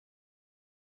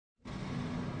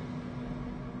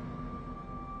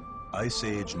Ice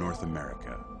Age North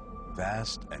America,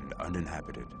 vast and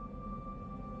uninhabited.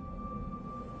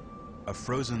 A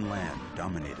frozen land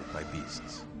dominated by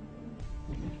beasts.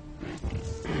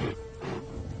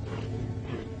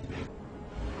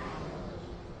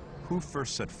 Who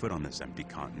first set foot on this empty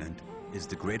continent is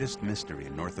the greatest mystery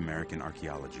in North American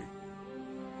archaeology.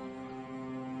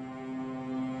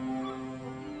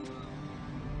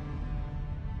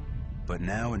 But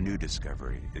now a new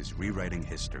discovery is rewriting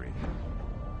history.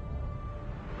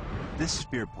 This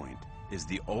spear point is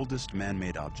the oldest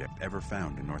man-made object ever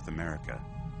found in North America.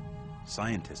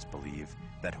 Scientists believe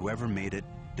that whoever made it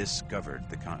discovered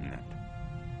the continent.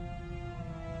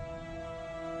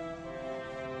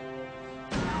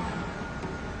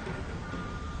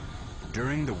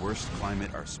 During the worst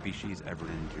climate our species ever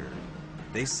endured,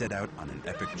 they set out on an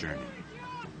epic journey.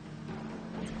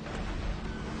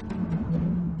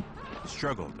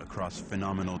 Struggled across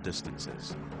phenomenal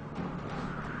distances.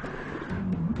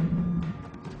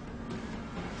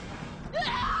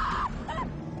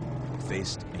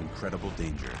 Faced incredible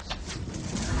dangers.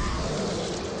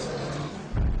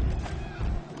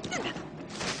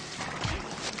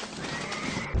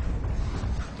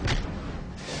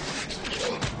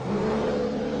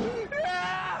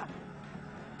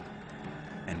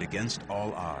 And against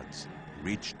all odds,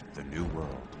 reached the New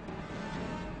World.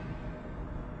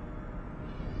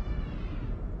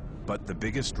 But the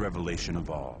biggest revelation of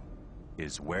all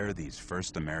is where these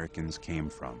first Americans came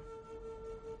from.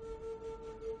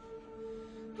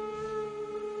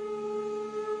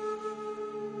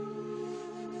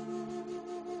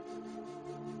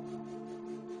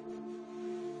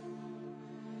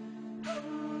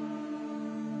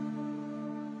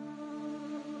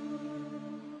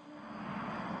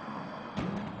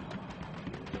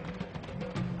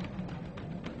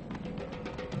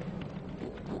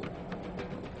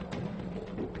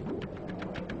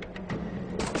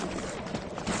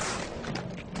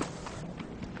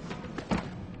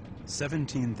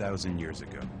 "17,000 years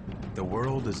ago, the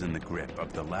world is in the grip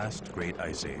of the last great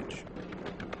ice age.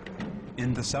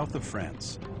 In the south of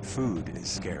France, food is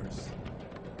scarce.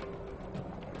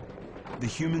 The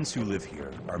humans who live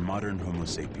here are modern Homo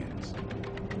sapiens.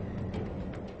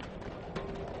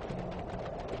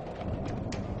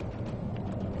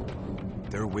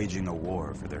 They're waging a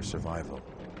war for their survival.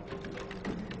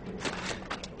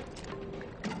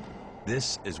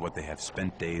 This is what they have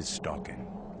spent days stalking: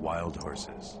 wild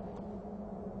horses.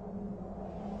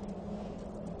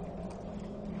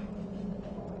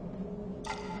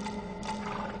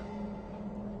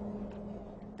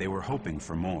 They were hoping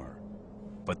for more,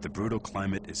 but the brutal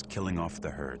climate is killing off the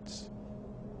herds.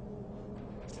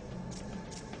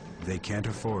 They can't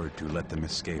afford to let them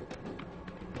escape.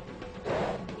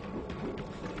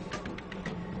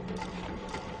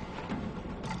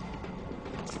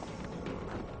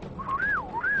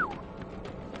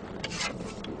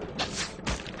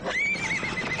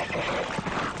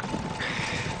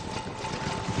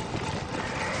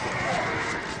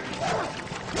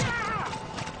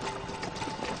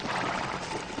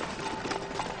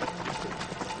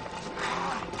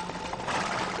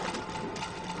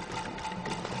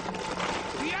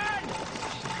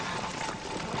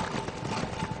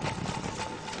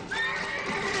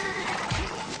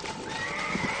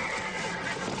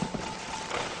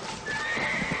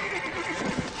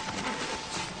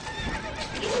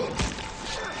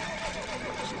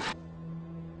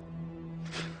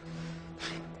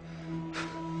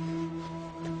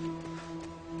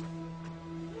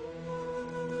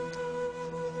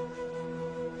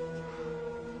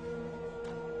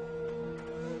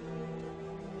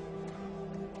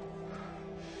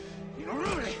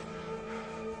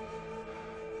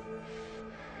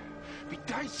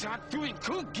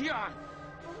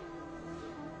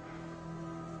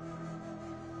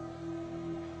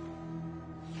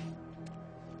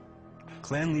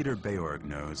 Clan leader Beorg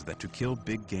knows that to kill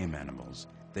big game animals,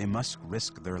 they must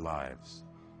risk their lives.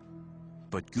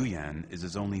 But Guyan is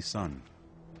his only son,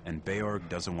 and Beorg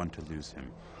doesn't want to lose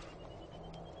him.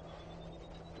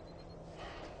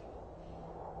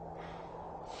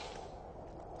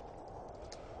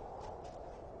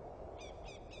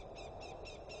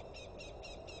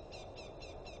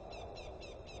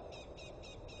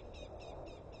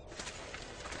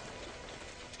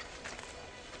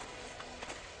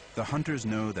 The hunters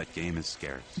know that game is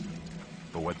scarce,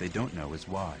 but what they don't know is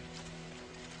why.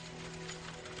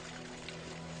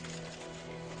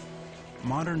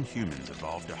 Modern humans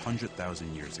evolved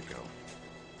 100,000 years ago.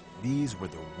 These were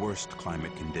the worst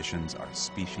climate conditions our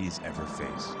species ever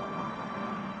faced.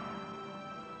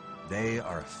 They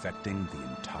are affecting the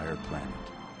entire planet.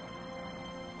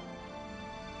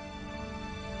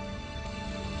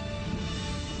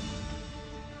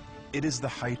 It is the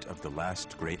height of the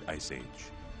last great ice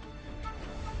age.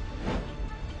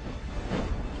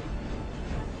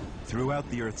 Throughout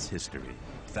the Earth's history,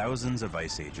 thousands of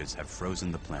ice ages have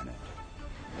frozen the planet.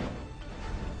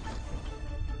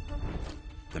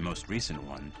 The most recent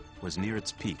one was near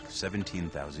its peak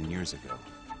 17,000 years ago.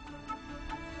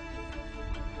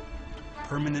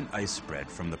 Permanent ice spread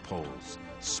from the poles,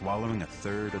 swallowing a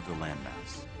third of the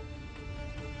landmass.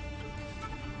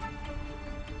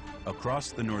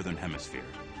 Across the northern hemisphere,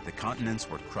 the continents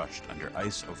were crushed under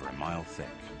ice over a mile thick.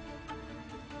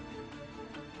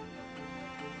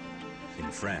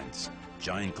 In France,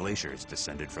 giant glaciers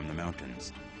descended from the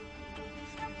mountains.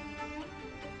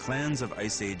 Clans of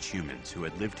Ice Age humans who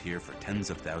had lived here for tens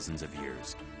of thousands of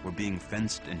years were being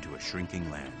fenced into a shrinking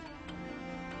land.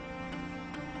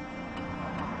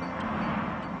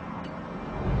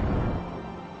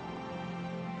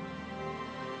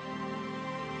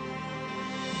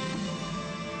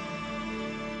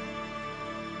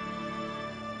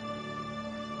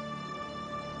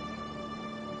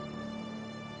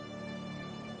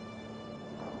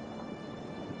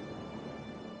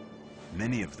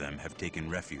 Many of them have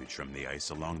taken refuge from the ice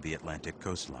along the Atlantic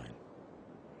coastline.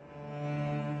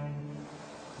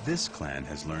 This clan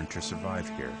has learned to survive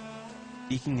here,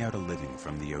 eking out a living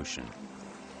from the ocean.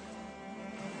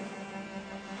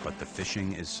 But the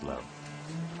fishing is slow.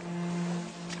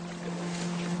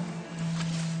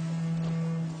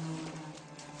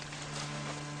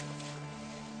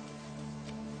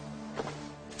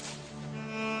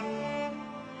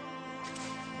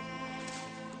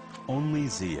 Only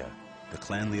Zia, the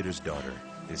clan leader's daughter,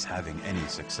 is having any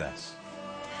success.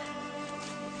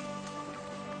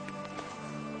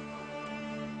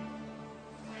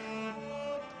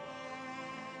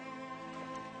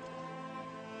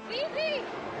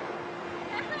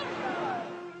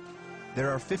 There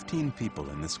are 15 people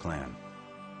in this clan.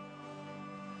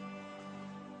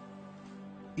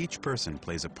 Each person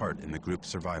plays a part in the group's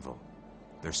survival.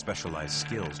 Their specialized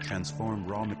skills transform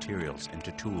raw materials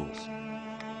into tools.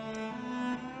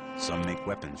 Some make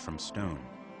weapons from stone.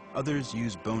 Others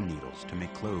use bone needles to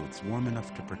make clothes warm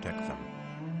enough to protect them.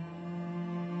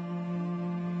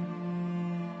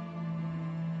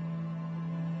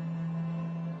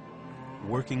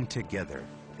 Working together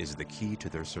is the key to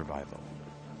their survival.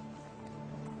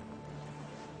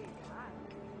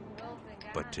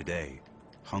 But today,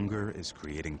 hunger is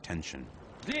creating tension.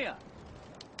 Dear!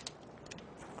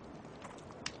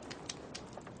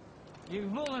 You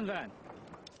wollen then?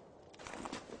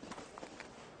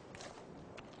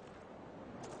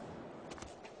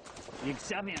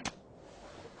 Examine.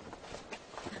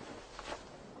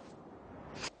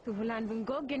 Du wollen von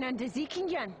Gott genannte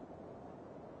Siekingen.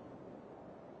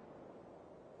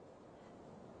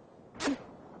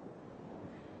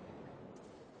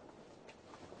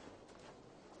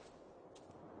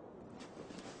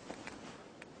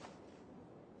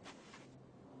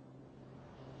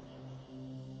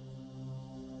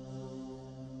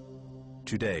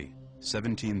 Today,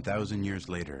 17,000 years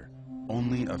later,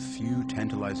 only a few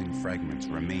tantalizing fragments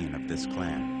remain of this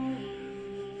clan.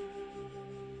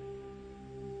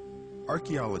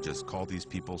 Archaeologists call these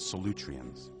people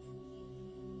Solutreans.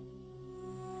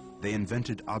 They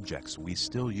invented objects we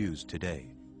still use today,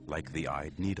 like the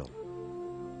eyed needle.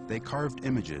 They carved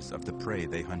images of the prey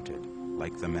they hunted,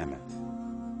 like the mammoth.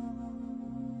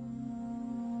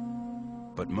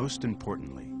 But most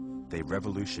importantly, they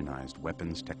revolutionized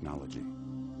weapons technology.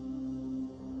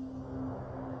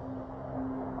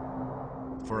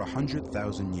 For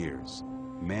 100,000 years,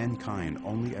 mankind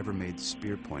only ever made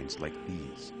spear points like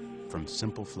these from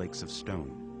simple flakes of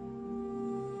stone.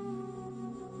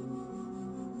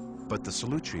 But the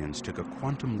Solutreans took a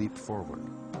quantum leap forward.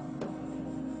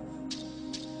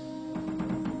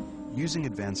 Using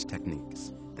advanced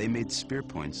techniques, they made spear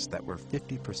points that were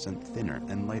 50% thinner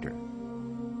and lighter.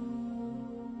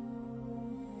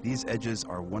 These edges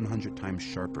are 100 times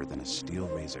sharper than a steel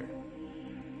razor.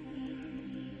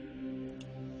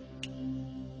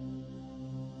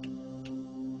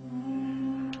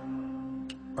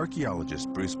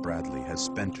 Archaeologist Bruce Bradley has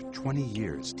spent 20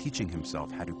 years teaching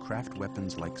himself how to craft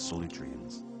weapons like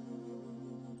Solutreans.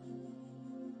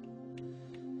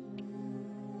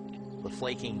 The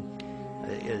flaking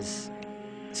is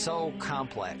so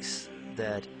complex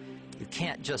that you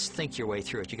can't just think your way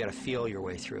through it. You got to feel your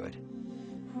way through it.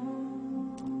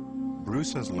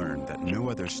 Bruce has learned that no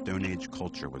other Stone Age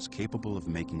culture was capable of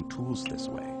making tools this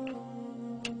way.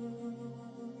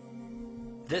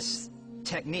 This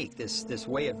technique, this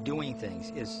way of doing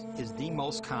things is the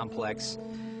most complex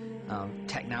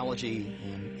technology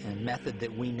and method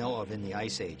that we know of in the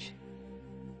Ice Age.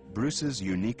 Bruce's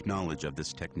unique knowledge of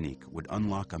this technique would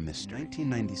unlock a mystery. In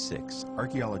 1996,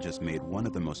 archaeologists made one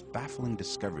of the most baffling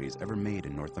discoveries ever made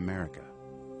in North America.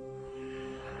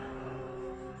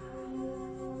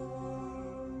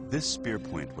 This spear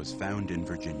point was found in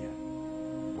Virginia.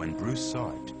 When Bruce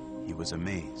saw it, he was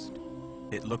amazed.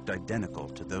 It looked identical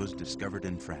to those discovered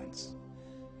in France.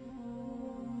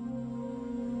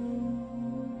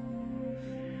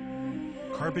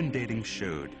 Carbon dating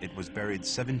showed it was buried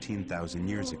 17,000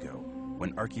 years ago,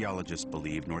 when archaeologists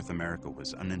believed North America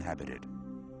was uninhabited.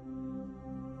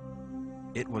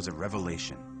 It was a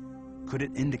revelation. Could it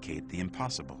indicate the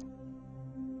impossible?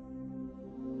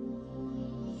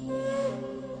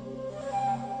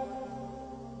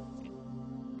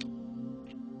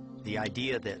 The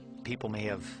idea that people may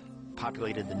have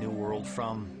populated the New World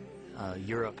from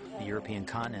Europe, the European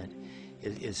continent,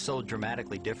 is so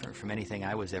dramatically different from anything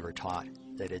I was ever taught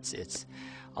that it's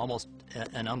almost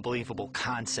an unbelievable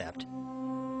concept.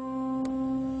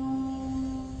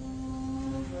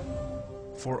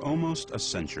 For almost a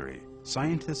century,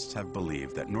 scientists have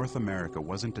believed that North America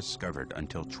wasn't discovered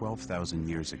until 12,000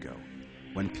 years ago,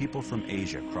 when people from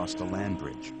Asia crossed a land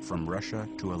bridge from Russia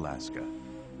to Alaska.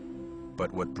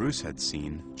 But what Bruce had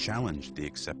seen challenged the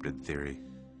accepted theory.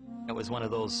 It was one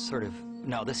of those sort of,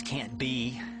 no, this can't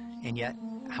be, and yet,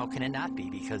 how can it not be?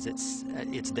 Because it's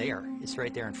there. It's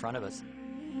right there in front of us.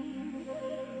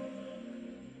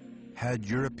 Had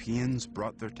Europeans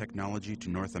brought their technology to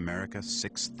North America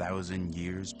 6,000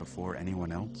 years before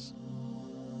anyone else?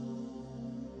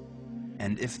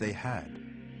 And if they had,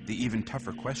 the even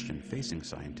tougher question facing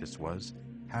scientists was,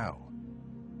 how?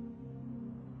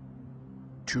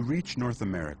 To reach North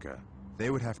America, they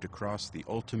would have to cross the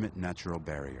ultimate natural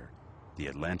barrier, the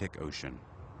Atlantic Ocean.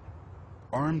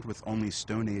 Armed with only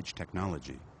Stone Age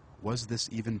technology, was this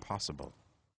even possible?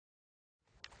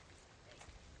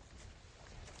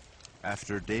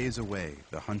 After days away,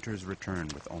 the hunters return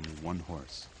with only one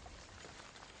horse.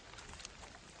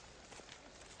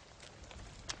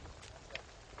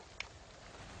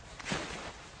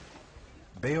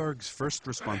 Beorg's first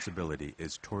responsibility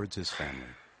is towards his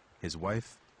family, his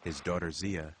wife, his daughter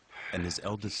Zia, and his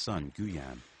eldest son,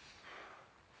 Guyan.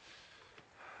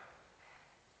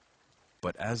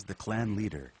 But as the clan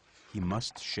leader, he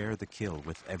must share the kill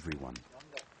with everyone.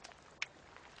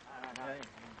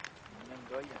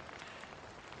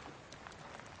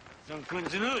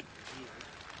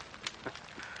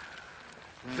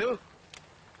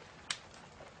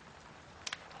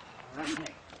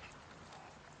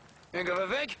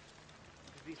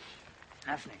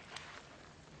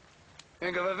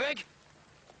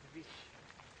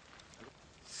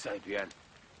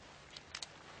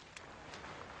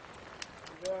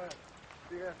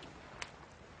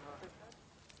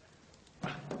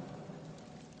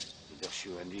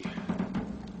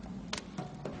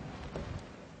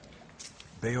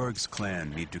 Beorg's clan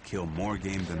need to kill more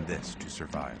game than this to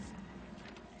survive.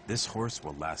 This horse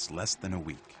will last less than a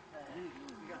week.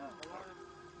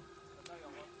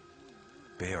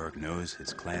 Beorg knows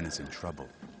his clan is in trouble.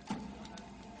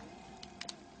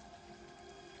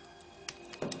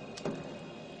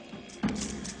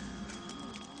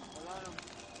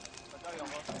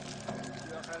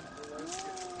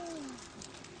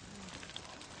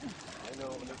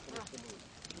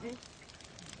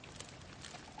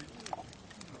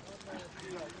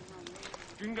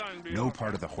 No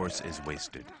part of the horse is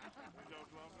wasted.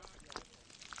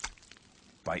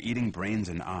 By eating brains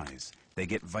and eyes, they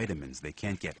get vitamins they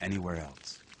can't get anywhere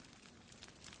else.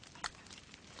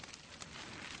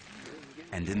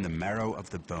 And in the marrow of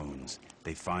the bones,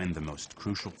 they find the most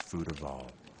crucial food of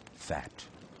all, fat.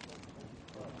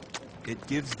 It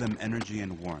gives them energy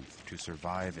and warmth to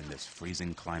survive in this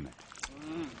freezing climate.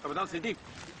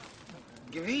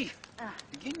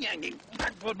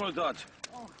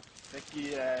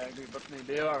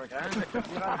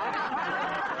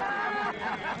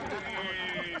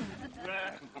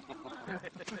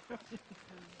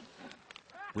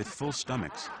 With full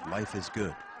stomachs, life is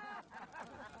good.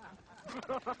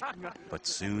 But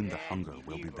soon the hunger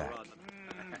will be back.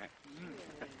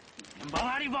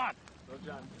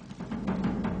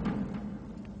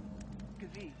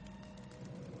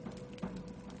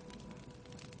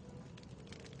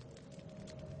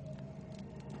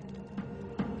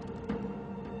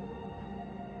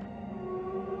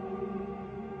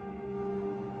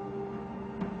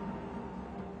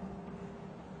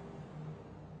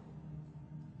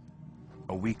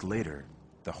 A week later,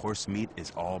 the horse meat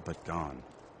is all but gone.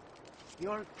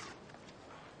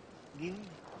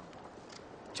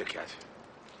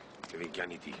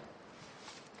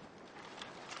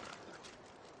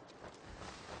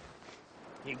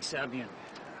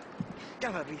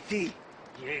 Dama Rithi.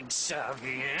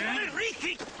 Xavier.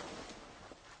 Rithi!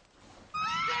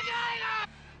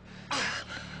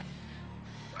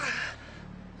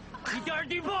 Yidar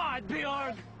di bod,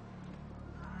 Bjorg!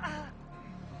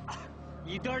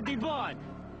 Yidar di bod!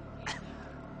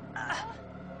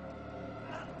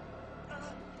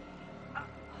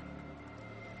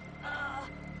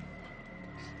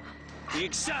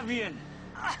 Xavier!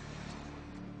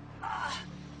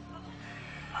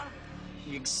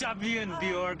 Xavier,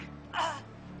 Bjorg!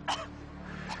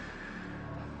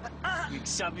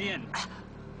 Xavier!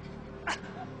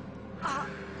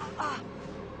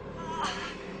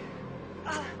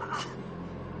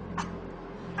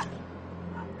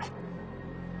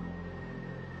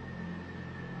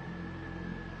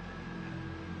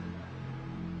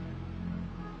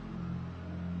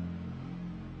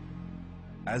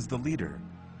 As the leader,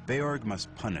 Beorg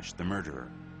must punish the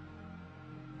murderer.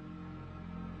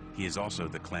 He is also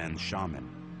the clan's shaman.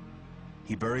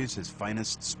 He buries his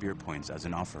finest spear points as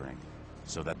an offering,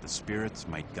 so that the spirits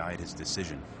might guide his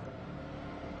decision.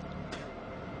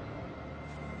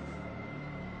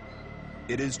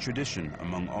 It is tradition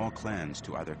among all clans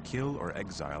to either kill or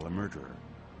exile a murderer.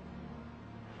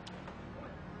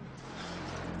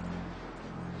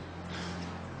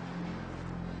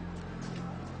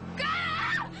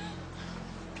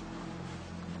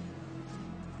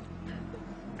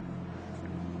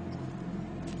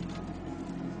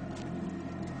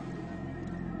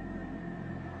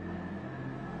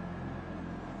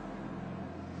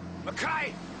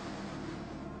 Makai!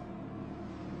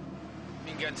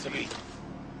 Mingan sa mi.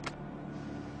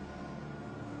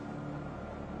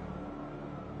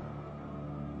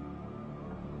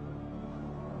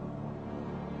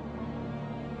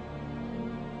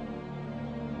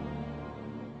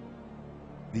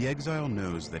 The exile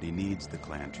knows that he needs the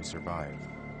clan to survive.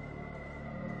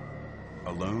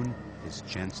 Alone, his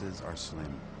chances are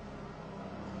slim.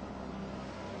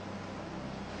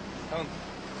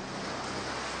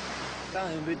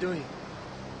 Saan ba doing?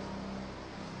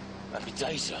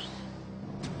 Appetizer.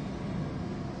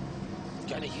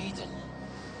 Kan ik eten?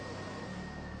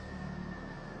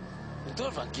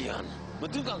 Door van Kian.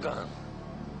 Wat doe ik aan?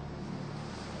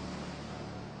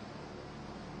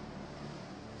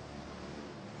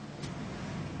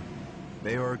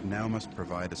 Beorg now must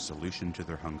provide a solution to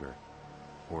their hunger,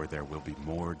 or there will be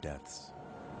more deaths.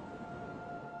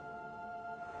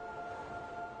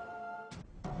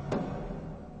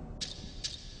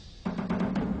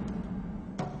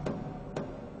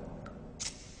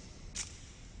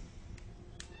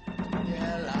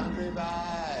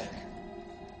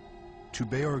 To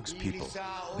Beorg's people,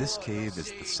 this cave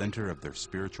is the center of their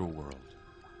spiritual world.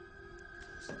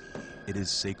 It is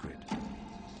sacred.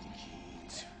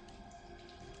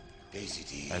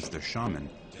 As their shaman,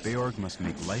 Beorg must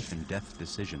make life and death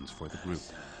decisions for the group.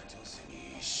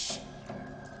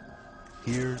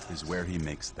 Here is where he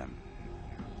makes them.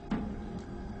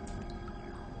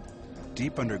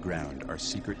 Deep underground are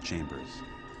secret chambers.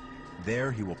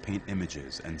 There he will paint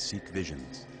images and seek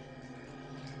visions.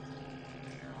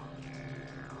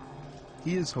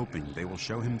 He is hoping they will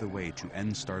show him the way to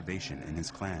end starvation in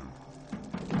his clan.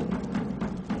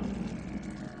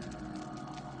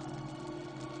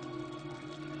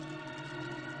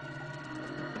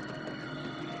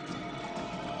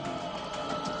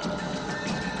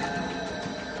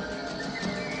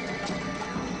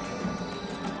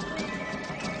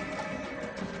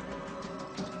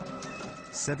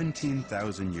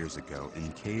 "17,000 years ago,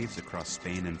 in caves across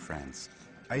Spain and France,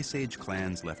 Ice Age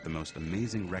clans left the most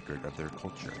amazing record of their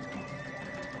culture.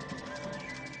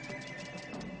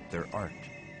 Their art.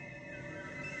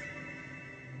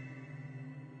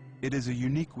 It is a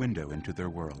unique window into their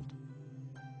world.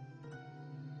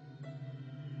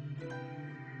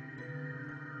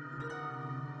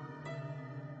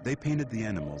 They painted the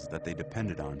animals that they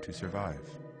depended on to survive.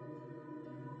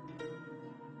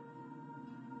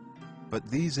 But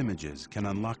these images can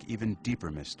unlock even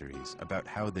deeper mysteries about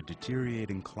how the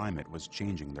deteriorating climate was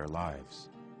changing their lives.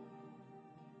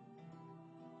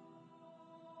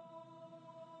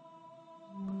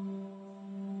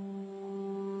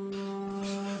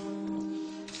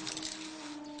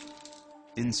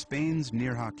 In Spain's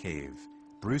Nirha Cave,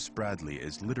 Bruce Bradley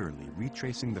is literally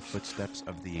retracing the footsteps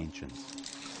of the ancients.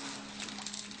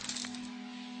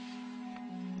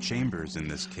 Chambers in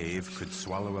this cave could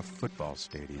swallow a football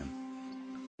stadium.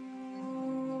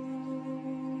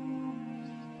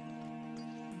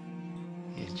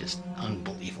 It's just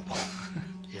unbelievable.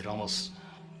 It almost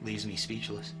leaves me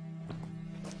speechless.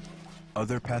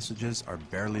 Other passages are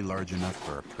barely large enough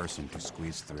for a person to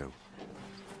squeeze through.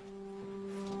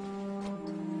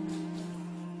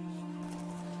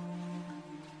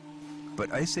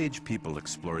 But Ice Age people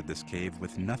explored this cave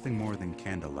with nothing more than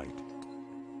candlelight.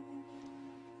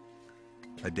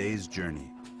 A day's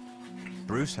journey.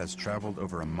 Bruce has traveled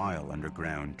over a mile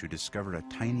underground to discover a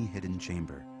tiny hidden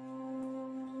chamber.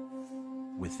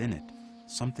 Within it,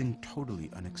 something totally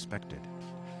unexpected.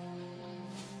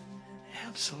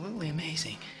 Absolutely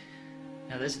amazing.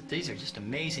 Now these are just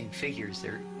amazing figures.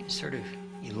 They're sort of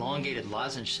elongated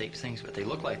lozenge-shaped things, but they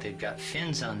look like they've got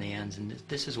fins on the ends, and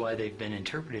this is why they've been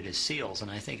interpreted as seals,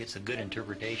 and I think it's a good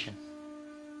interpretation.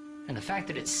 And the fact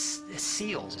that it's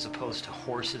seals as opposed to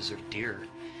horses or deer,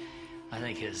 I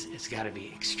think it's got to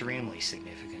be extremely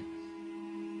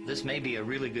significant. This may be a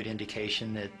really good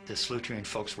indication that the Slutrian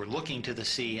folks were looking to the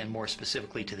sea, and more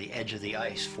specifically to the edge of the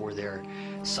ice, for their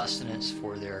sustenance,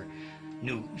 for their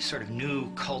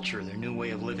new culture, their new way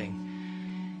of living.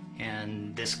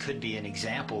 And this could be an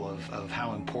example of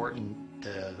how important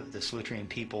the Slutrian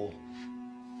people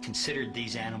considered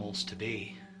these animals to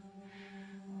be.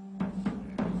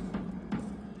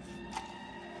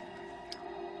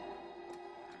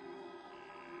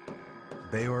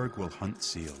 Beorg will hunt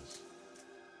seals.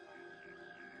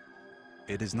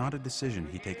 It is not a decision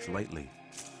he takes lightly.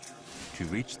 To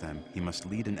reach them, he must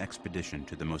lead an expedition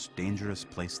to the most dangerous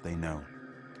place they know: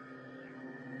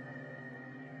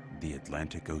 the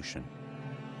Atlantic Ocean.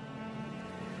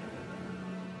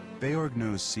 Beorg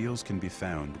knows seals can be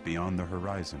found beyond the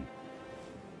horizon.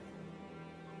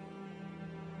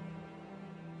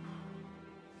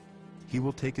 He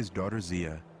will take his daughter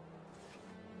Zia,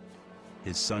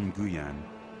 his son Guyan,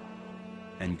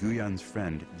 and Guyan's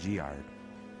friend Giard.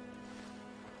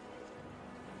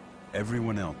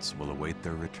 Everyone else will await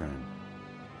their return.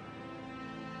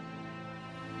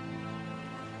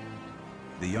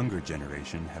 The younger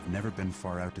generation have never been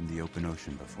far out in the open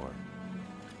ocean before.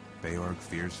 Beorg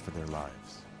fears for their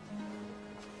lives.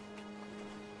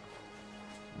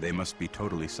 They must be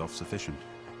totally self-sufficient.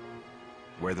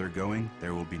 Where they're going,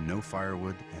 there will be no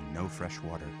firewood and no fresh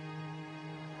water.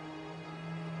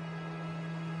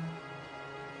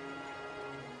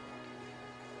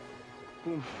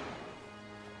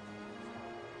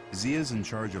 Zia's in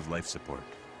charge of life support.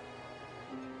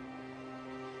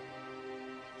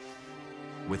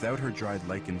 Without her dried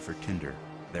lichen for tinder,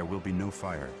 there will be no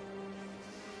fire.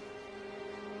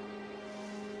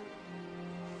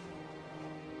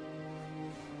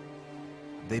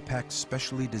 They pack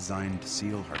specially designed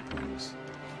seal harpoons.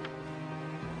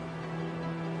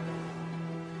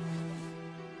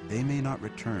 They may not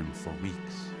return for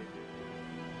weeks.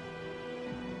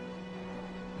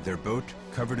 Their boat,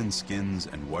 covered in skins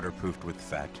and waterproofed with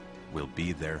fat, will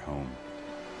be their home.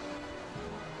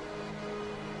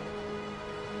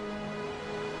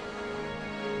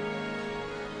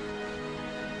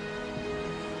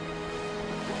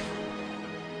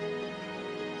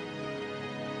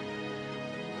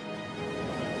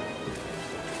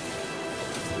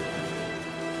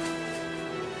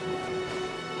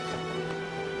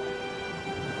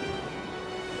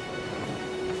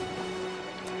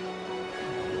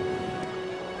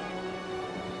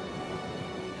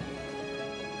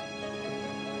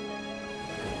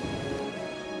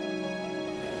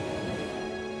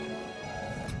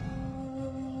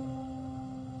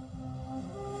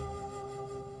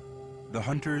 The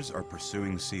hunters are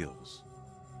pursuing seals.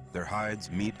 Their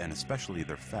hides, meat, and especially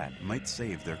their fat might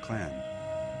save their clan.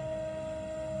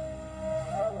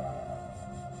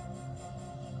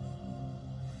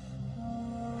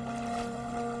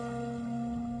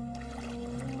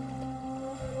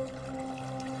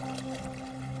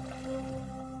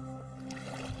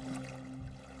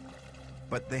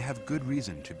 But they have good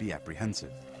reason to be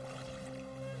apprehensive.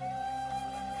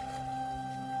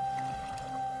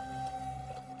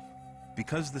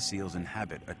 Because the seals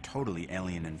inhabit a totally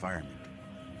alien environment.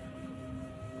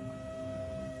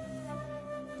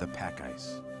 The pack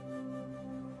ice.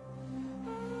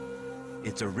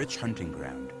 It's a rich hunting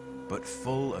ground, but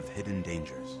full of hidden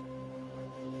dangers.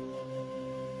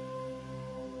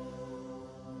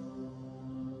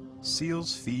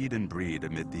 Seals feed and breed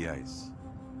amid the ice.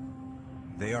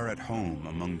 They are at home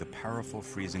among the powerful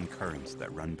freezing currents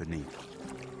that run beneath.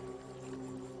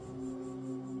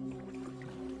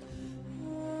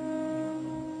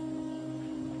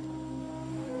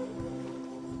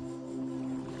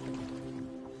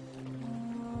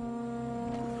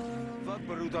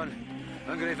 Barudon,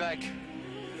 Angrevak.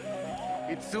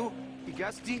 Itsu,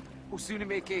 Igasti,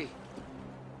 Usunimeke.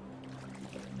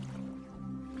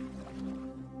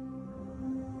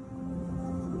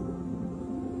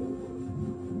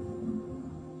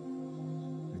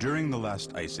 During the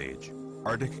last ice age,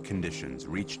 Arctic conditions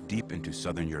reached deep into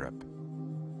southern Europe.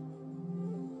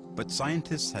 But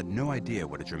scientists had no idea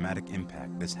what a dramatic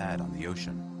impact this had on the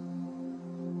ocean.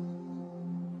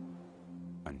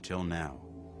 Until now.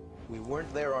 We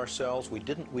weren't there ourselves. We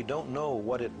don't know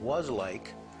what it was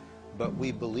like, but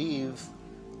we believe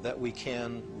that we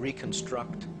can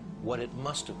reconstruct what it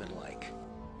must have been like.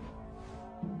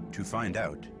 To find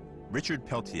out, Richard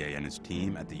Peltier and his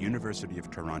team at the University of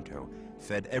Toronto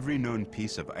fed every known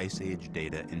piece of Ice Age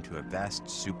data into a vast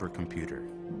supercomputer,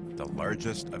 the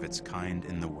largest of its kind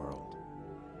in the world.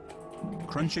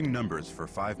 Crunching numbers for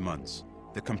 5 months,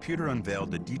 the computer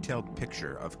unveiled a detailed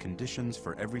picture of conditions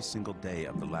for every single day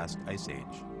of the last Ice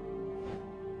Age.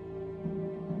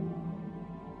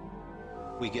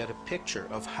 We get a picture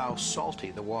of how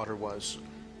salty the water was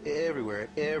everywhere,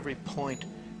 at every point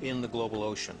in the global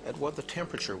ocean, at what the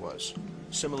temperature was.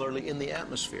 Similarly, in the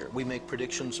atmosphere, we make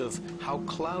predictions of how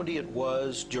cloudy it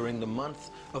was during the month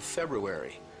of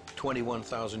February,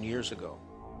 21,000 years ago.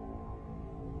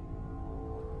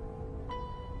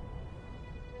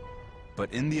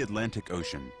 But in the Atlantic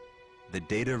Ocean, the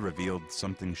data revealed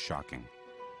something shocking.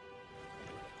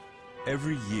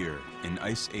 Every year in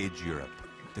Ice Age Europe,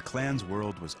 the clan's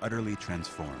world was utterly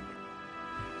transformed.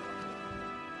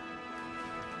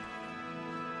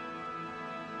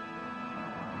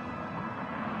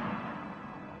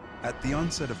 At the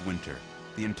onset of winter,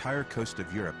 the entire coast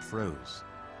of Europe froze.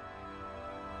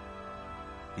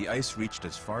 The ice reached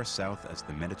as far south as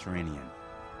the Mediterranean.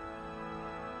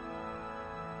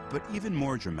 But even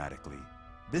more dramatically,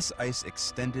 this ice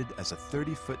extended as a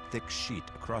 30-foot thick sheet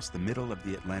across the middle of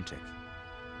the Atlantic.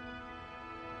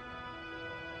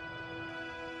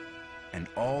 And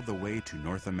all the way to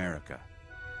North America.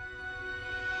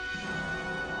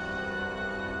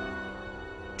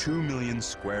 2 million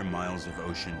square miles of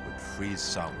ocean would freeze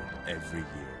solid every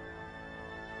year.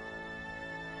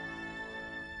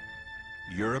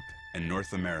 Europe and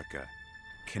North America,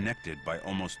 connected by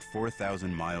almost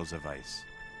 4,000 miles of ice.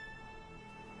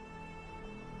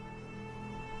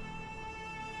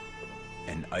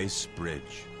 An ice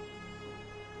bridge.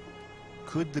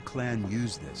 Could the clan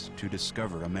use this to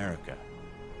discover America?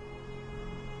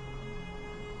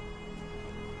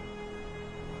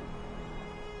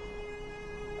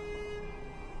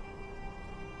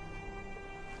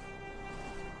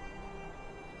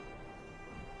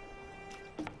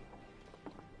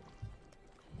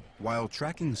 While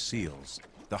tracking seals,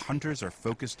 the hunters are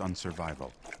focused on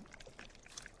survival.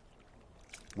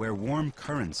 Where warm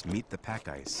currents meet the pack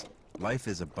ice, life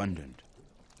is abundant.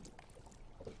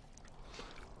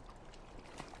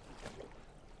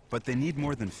 But they need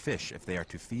more than fish if they are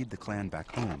to feed the clan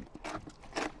back home.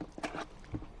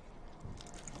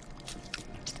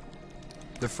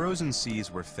 The frozen seas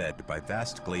were fed by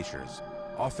vast glaciers,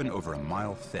 often over a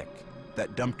mile thick,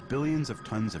 that dumped billions of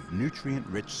tons of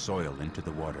nutrient-rich soil into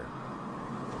the water.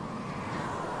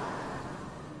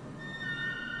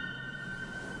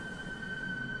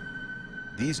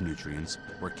 These nutrients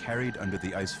were carried under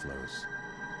the ice floes,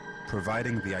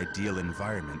 providing the ideal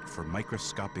environment for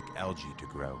microscopic algae to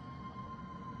grow.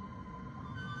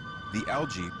 The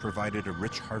algae provided a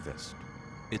rich harvest.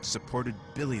 It supported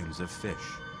billions of fish.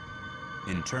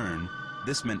 In turn,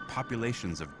 this meant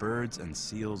populations of birds and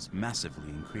seals massively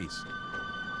increased.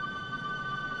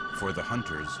 For the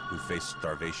hunters who faced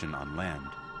starvation on land,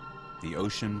 the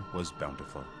ocean was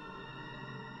bountiful.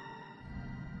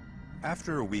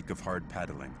 After a week of hard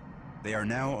paddling, they are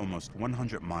now almost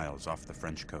 100 miles off the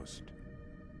French coast.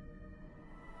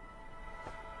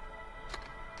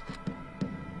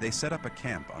 They set up a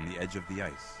camp on the edge of the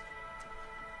ice.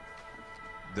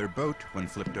 Their boat, when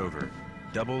flipped over,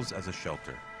 doubles as a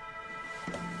shelter.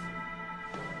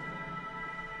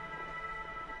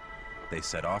 They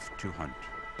set off to hunt.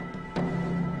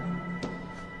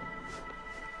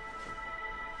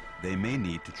 They may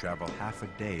need to travel half a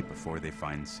day before they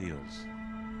find seals.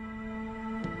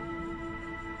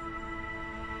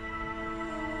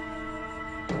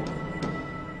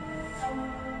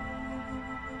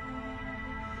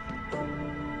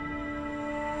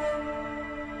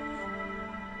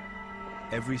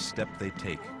 Every step they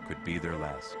take could be their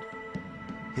last.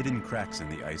 Hidden cracks in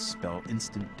the ice spell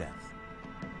instant death.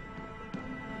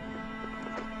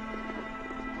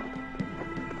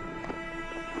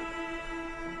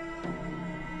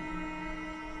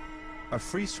 A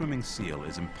free-swimming seal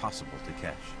is impossible to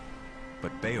catch,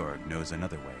 but Beorg knows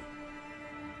another way.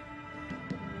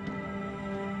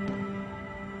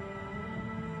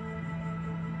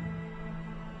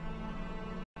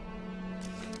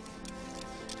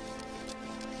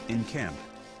 In camp,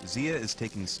 Zia is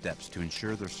taking steps to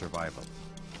ensure their survival.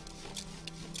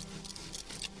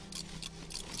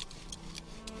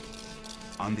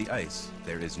 On the ice,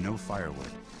 there is no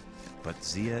firewood, But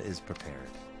Zia is prepared.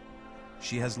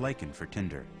 She has lichen for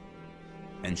tinder,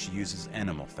 and she uses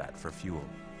animal fat for fuel.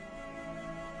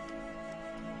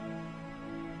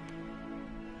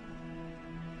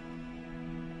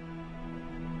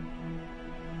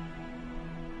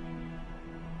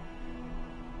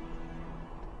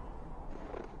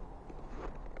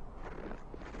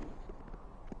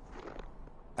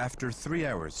 After 3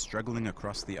 hours struggling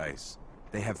across the ice,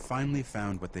 they have finally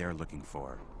found what they are looking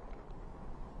for.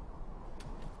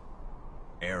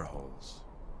 Air holes.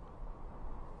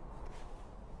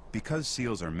 Because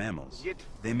seals are mammals,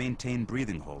 they maintain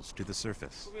breathing holes to the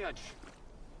surface.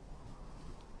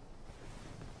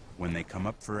 When they come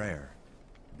up for air,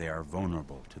 they are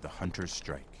vulnerable to the hunter's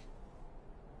strike.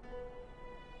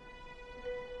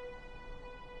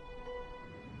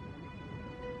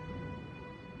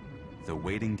 The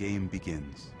waiting game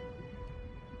begins.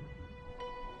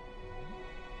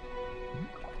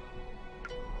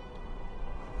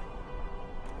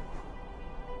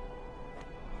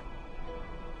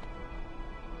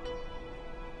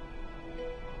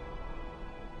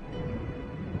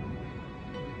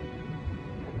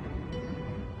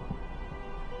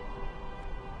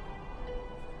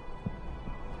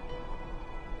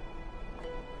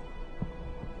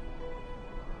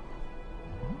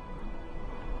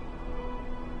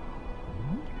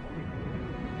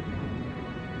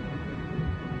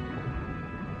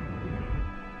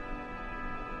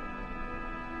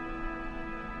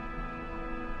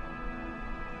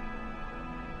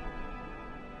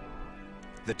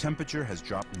 The temperature has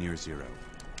dropped near zero.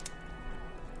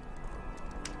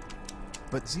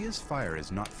 But Zia's fire is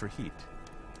not for heat.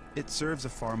 It serves a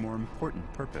far more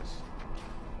important purpose.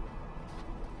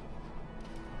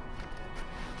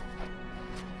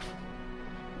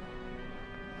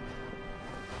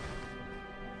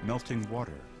 Melting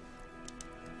water.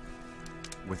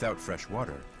 Without fresh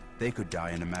water, they could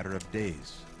die in a matter of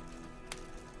days.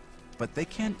 But they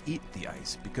can't eat the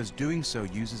ice because doing so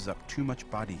uses up too much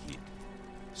body heat.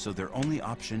 So their only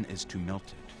option is to melt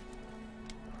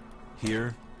it.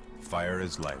 Here, fire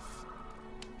is life.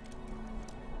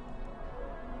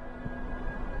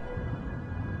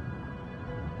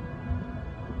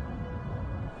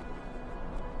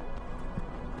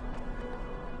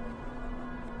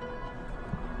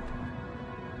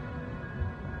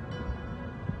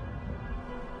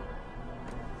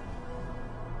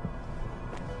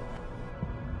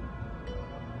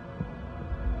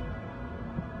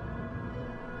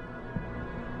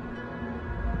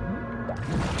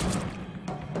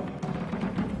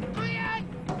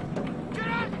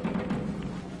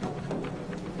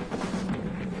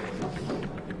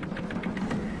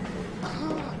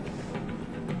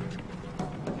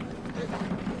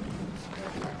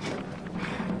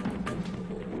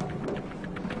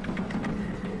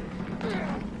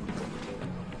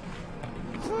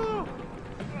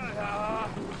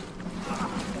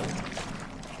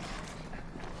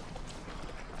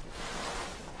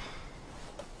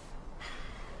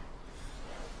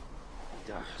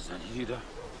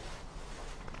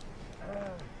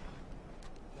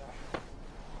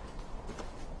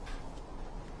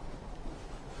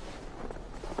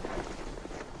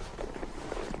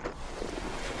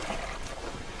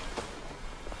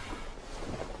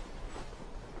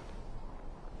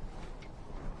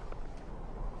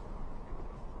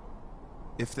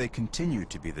 If they continue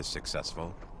to be this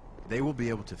successful, they will be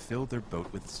able to fill their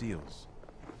boat with seals.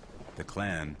 The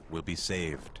clan will be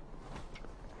saved.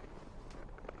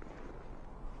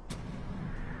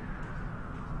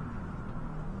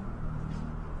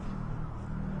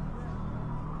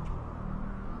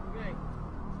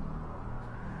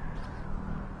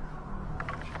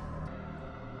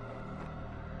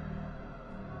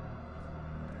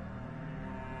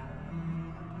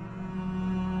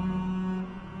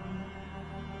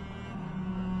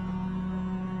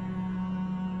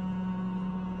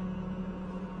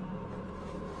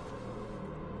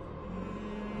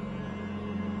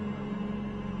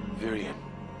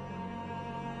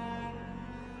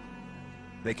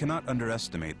 They cannot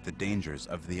underestimate the dangers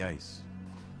of the ice.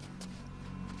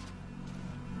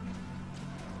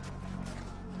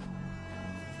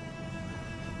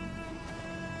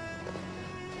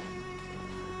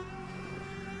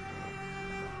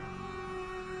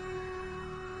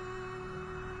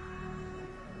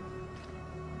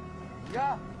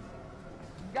 Ja,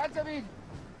 ganz Amin.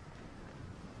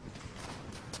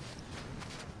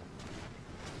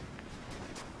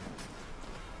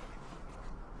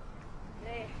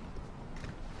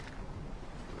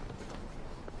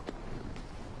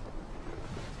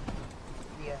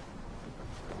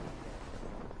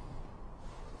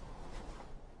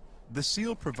 The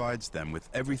seal provides them with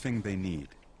everything they need.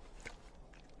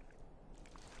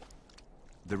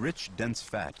 The rich, dense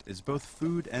fat is both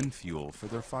food and fuel for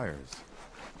their fires.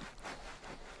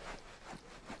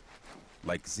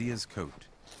 Like Zia's coat,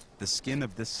 the skin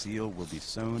of this seal will be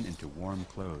sewn into warm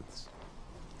clothes.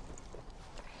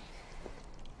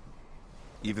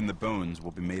 Even the bones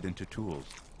will be made into tools.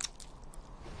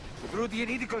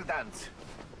 dance.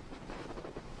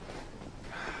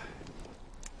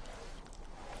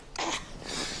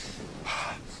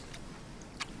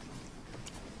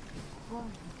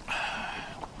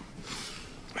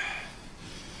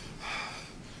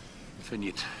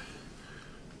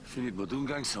 Finit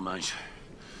modungang samaj.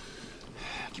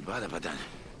 Kibada badan.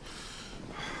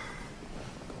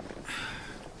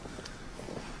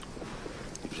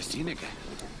 Prestineke.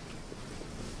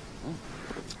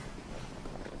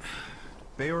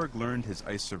 Beorg learned his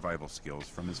ice survival skills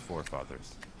from his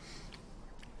forefathers.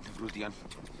 Vrutian.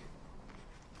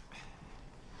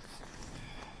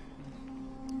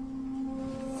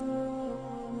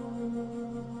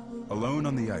 Alone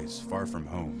on the ice, far from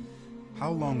home, how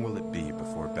long will it be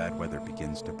before bad weather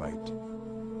begins to bite?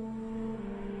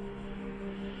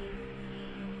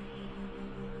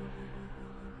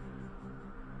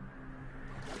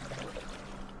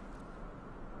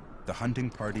 The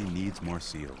hunting party needs more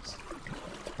seals.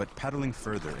 But paddling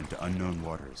further into unknown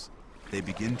waters, they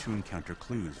begin to encounter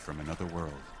clues from another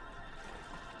world.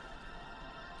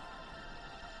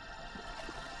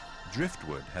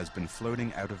 Driftwood has been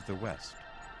floating out of the west,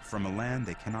 from a land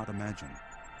they cannot imagine.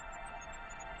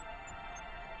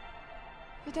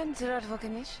 Neden zarar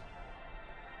vakanish?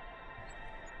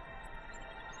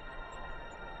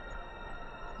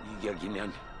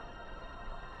 Yigaginan.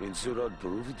 Insurad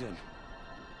Peruvian.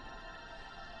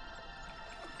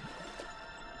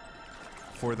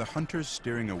 For the hunters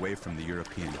steering away from the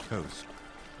European coast,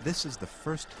 this is the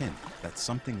first hint that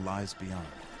something lies beyond.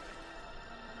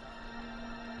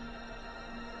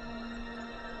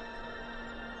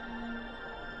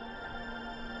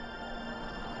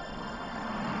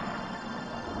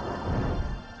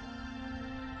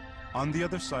 On the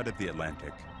other side of the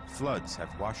Atlantic, floods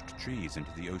have washed trees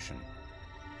into the ocean.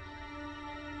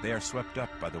 They are swept up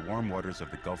by the warm waters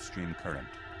of the Gulf Stream current.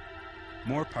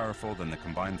 More powerful than the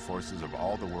combined forces of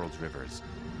all the world's rivers,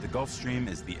 the Gulf Stream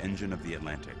is the engine of the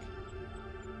Atlantic.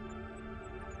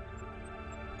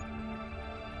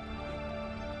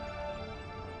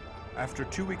 After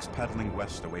 2 weeks paddling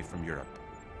west away from Europe,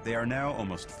 they are now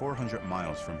almost 400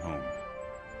 miles from home.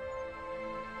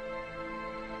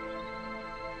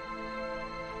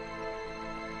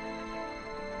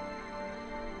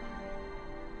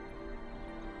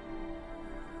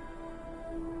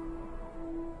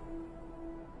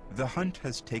 The hunt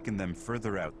has taken them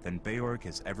further out than Beorg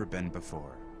has ever been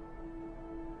before.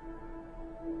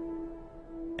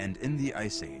 And in the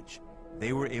Ice Age,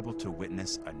 they were able to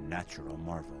witness a natural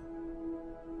marvel.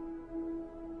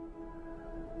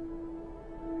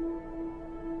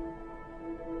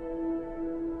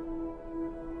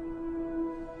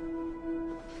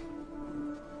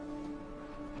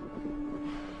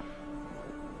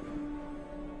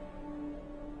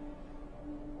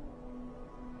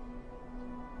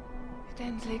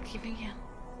 Uiteindelijk giving in.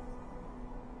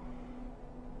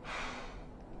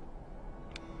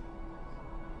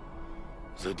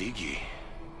 Zadigi.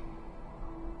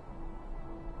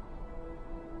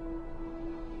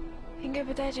 Hingga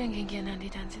betajan genggian di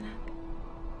tansinak.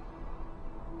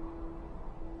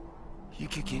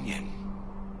 Yikikinyen.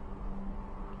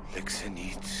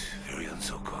 Lexenit Virion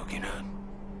Sokoginan.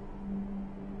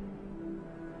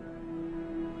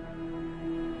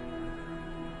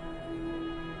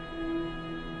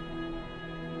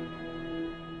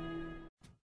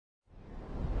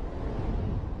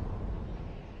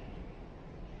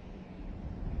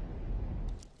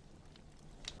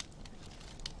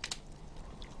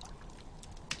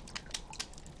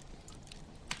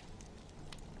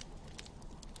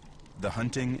 The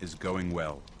hunting is going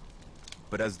well,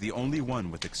 but as the only one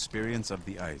with experience of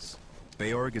the ice,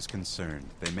 Beorg is concerned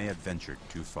they may have ventured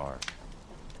too far.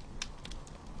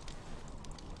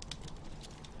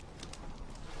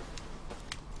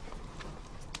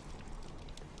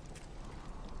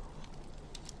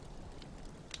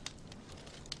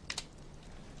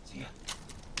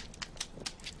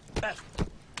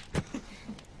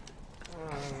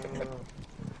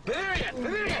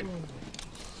 Valerian!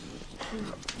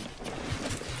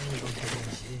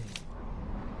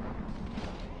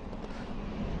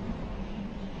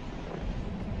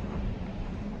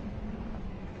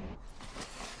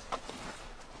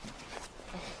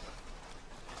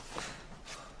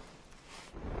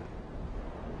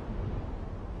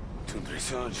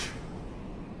 Tundresaj.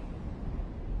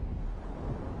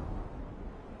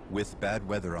 With bad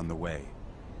weather on the way,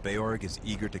 Beorg is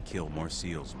eager to kill more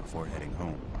seals before heading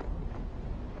home.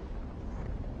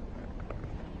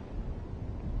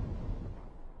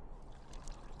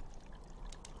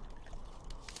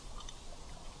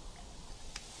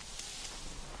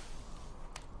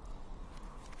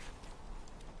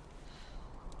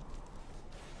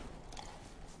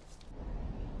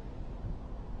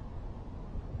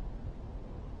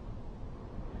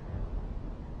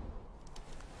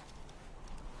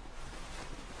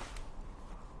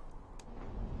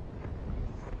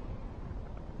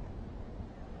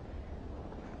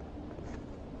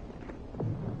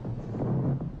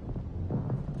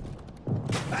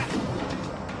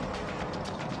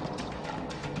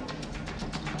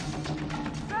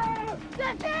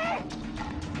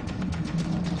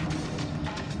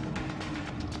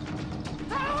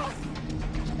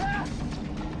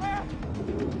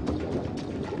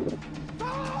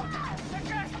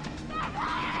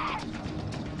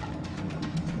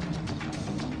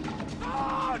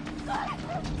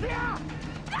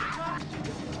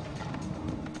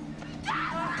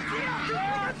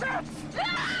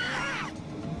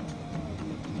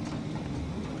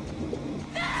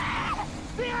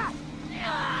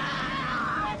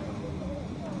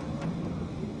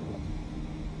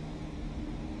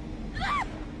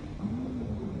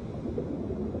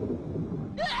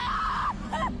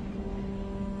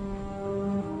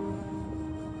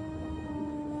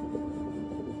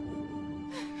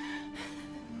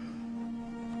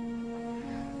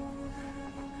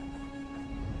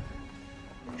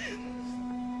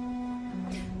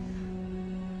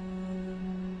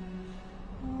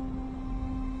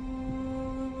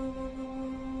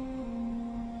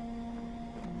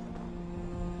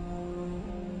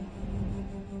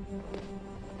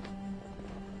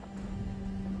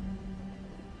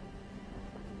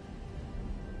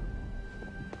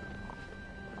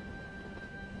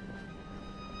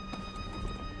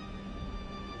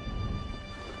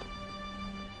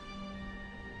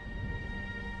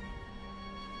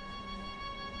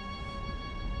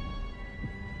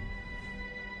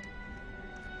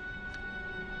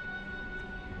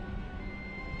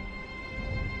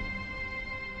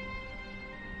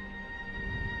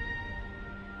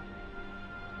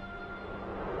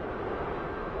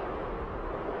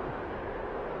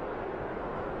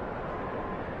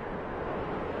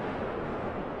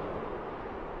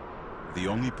 The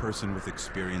only person with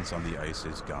experience on the ice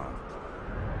is gone.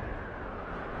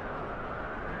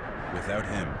 Without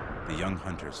him, the young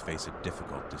hunters face a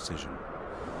difficult decision.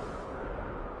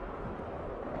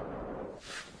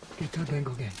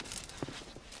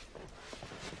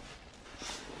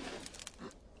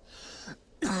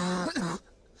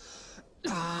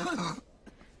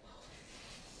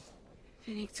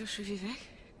 Ben ik toch zo weer weg?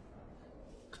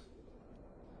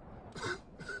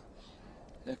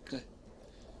 Lekker.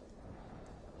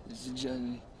 Is het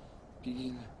Johnny?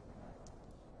 Gigina.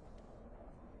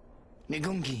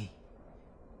 Negongi.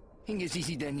 Hingga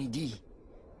sisi dani di.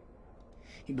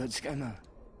 Ibad skama.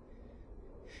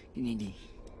 Ginidi.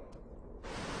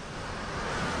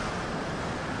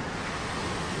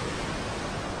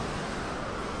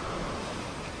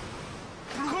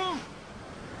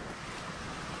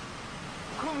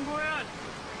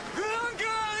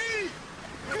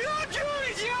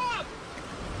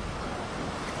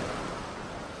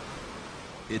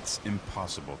 It's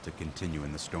impossible to continue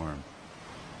in the storm.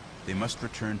 They must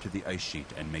return to the ice sheet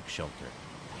and make shelter.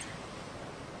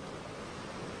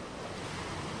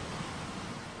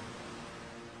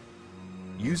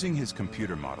 Using his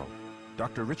computer model,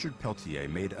 Dr. Richard Peltier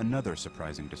made another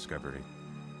surprising discovery.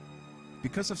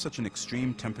 Because of such an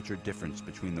extreme temperature difference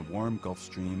between the warm Gulf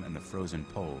Stream and the frozen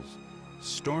poles,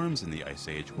 storms in the Ice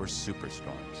Age were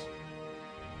superstorms.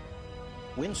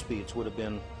 Wind speeds would have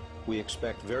been, we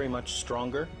expect, very much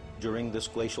stronger during this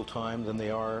glacial time than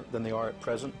they are at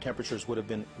present. Temperatures would have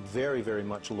been very, very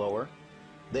much lower.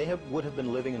 They would have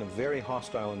been living in a very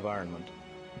hostile environment.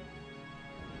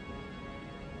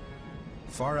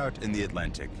 Far out in the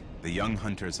Atlantic, the young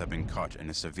hunters have been caught in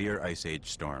a severe Ice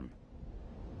Age storm.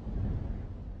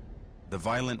 The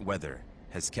violent weather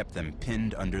has kept them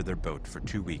pinned under their boat for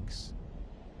 2 weeks.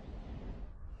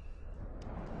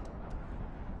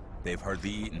 They've hardly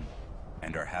eaten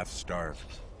and are half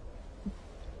starved.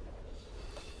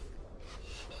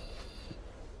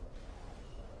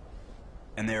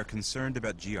 And they are concerned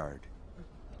about Giard.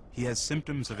 He has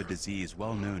symptoms of a disease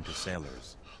well known to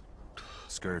sailors,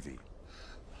 scurvy.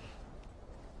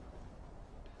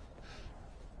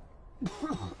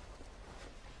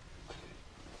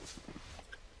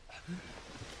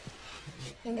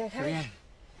 Hingga kali.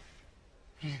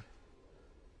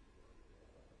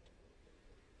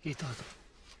 Kita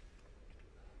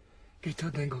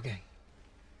dengo gang.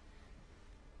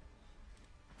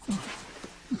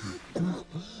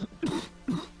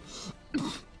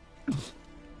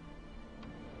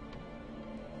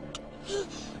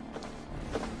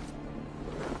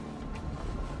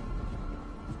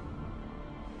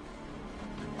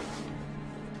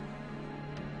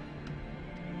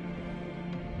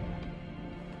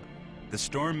 The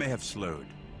storm may have slowed,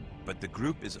 but the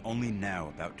group is only now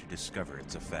about to discover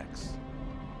its effects.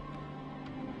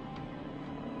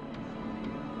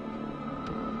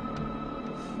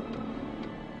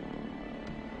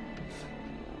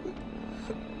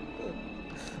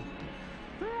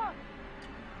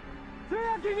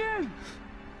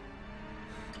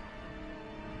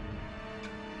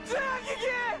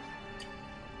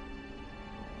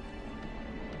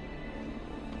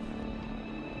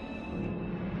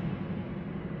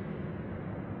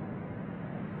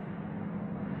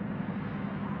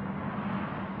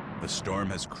 The storm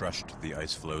has crushed the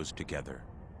ice floes together.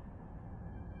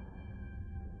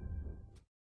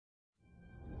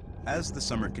 As the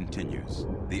summer continues,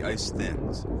 the ice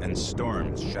thins and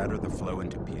storms shatter the floe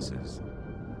into pieces.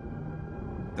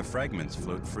 The fragments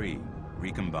float free,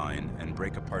 recombine, and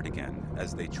break apart again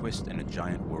as they twist in a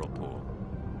giant whirlpool,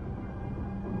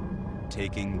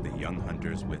 taking the young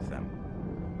hunters with them.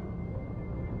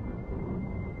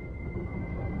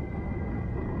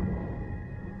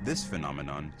 This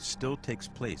phenomenon still takes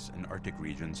place in Arctic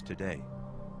regions today.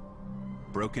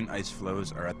 Broken ice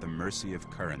floes are at the mercy of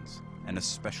currents, and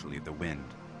especially the wind.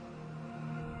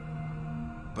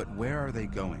 But where are they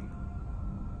going?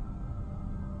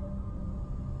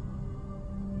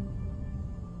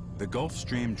 The Gulf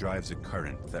Stream drives a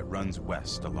current that runs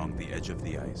west along the edge of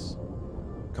the ice.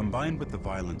 Combined with the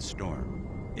violent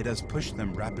storm, it has pushed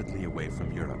them rapidly away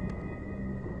from Europe.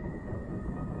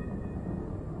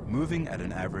 Moving at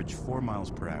an average 4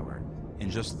 miles per hour, in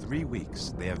just 3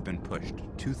 weeks they have been pushed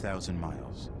 2,000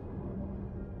 miles.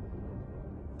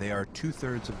 They are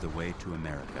 2/3 of the way to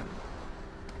America.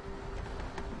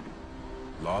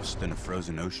 Lost in a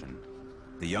frozen ocean,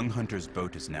 the young hunter's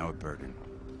boat is now a burden.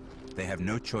 They have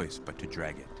no choice but to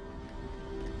drag it.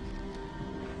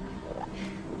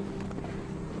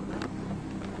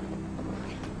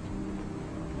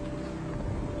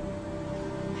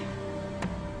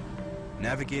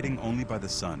 Navigating only by the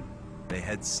sun, they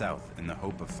head south in the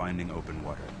hope of finding open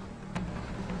water.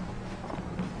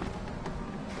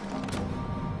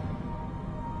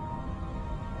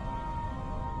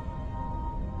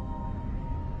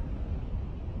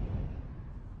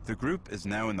 The group is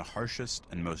now in the harshest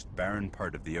and most barren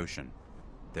part of the ocean.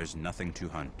 There's nothing to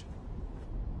hunt.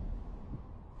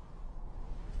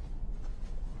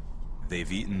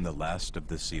 They've eaten the last of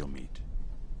the seal meat.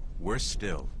 Worse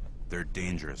still, they're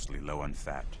dangerously low on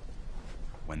fat.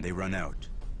 When they run out,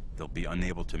 they'll be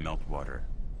unable to melt water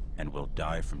and will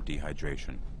die from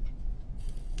dehydration.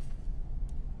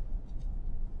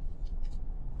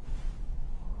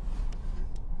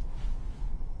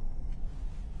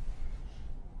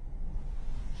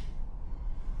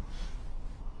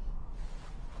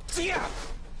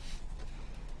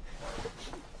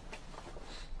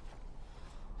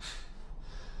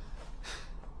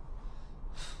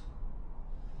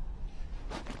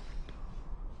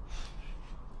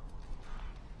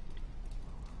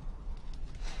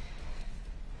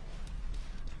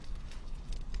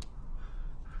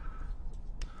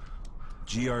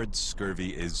 Giard's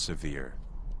scurvy is severe.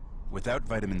 Without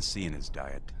vitamin C in his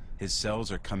diet, his cells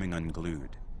are coming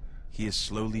unglued. He is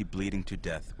slowly bleeding to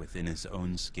death within his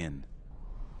own skin.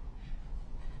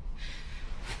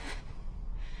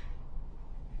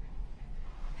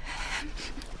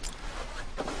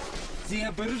 Sie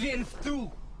berühren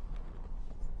du.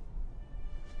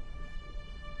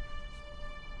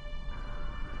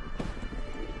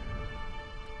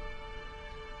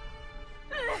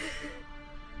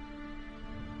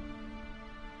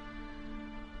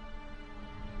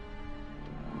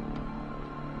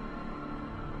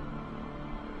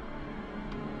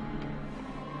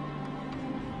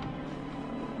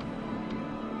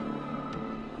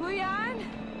 Guyan!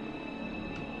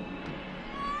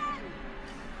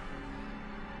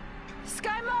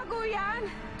 Sky mo,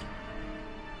 Guyan!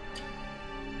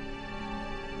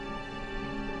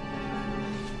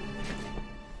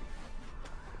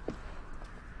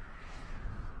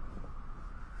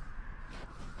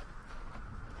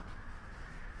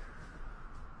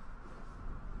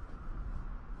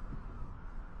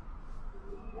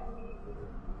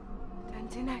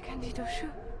 Dann kann die Dusche.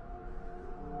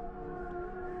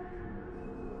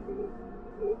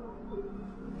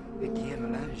 Aqui é no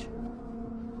Laje.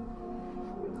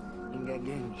 Em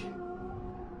Gaguenge.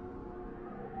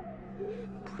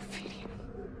 Porfirio.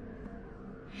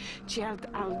 Gerald,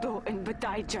 Aldo, and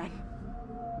Badaijan.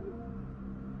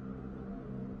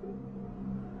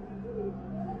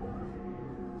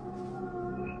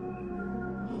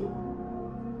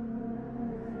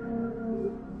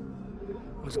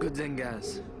 Was good then,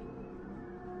 guys.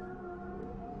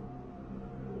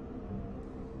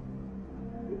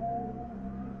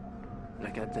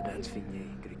 Lakad ta dance finye,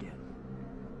 Grigyan.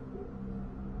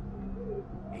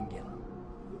 Ingyan.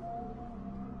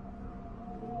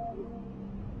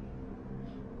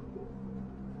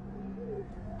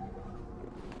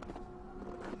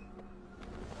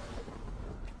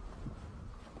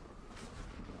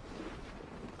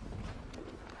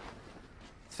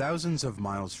 Thousands of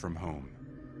miles from home,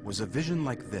 was a vision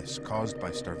like this caused by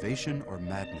starvation or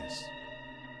madness?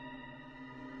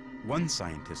 One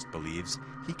scientist believes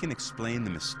he can explain the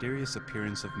mysterious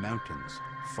appearance of mountains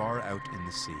far out in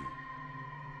the sea.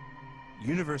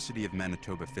 University of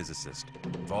Manitoba physicist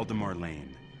Valdemar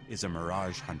Lane is a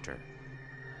mirage hunter.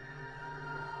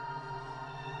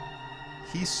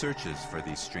 He searches for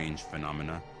these strange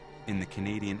phenomena in the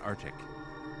Canadian Arctic.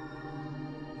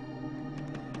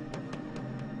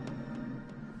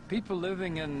 People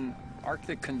living in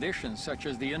Arctic conditions, such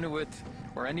as the Inuit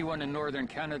or anyone in northern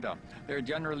Canada, they're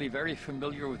generally very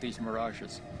familiar with these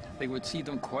mirages. They would see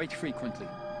them quite frequently.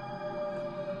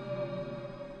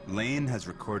 Lane has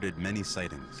recorded many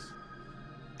sightings.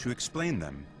 To explain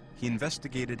them, he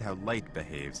investigated how light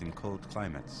behaves in cold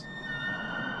climates.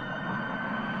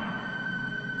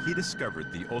 He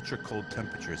discovered the ultra-cold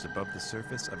temperatures above the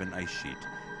surface of an ice sheet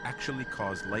actually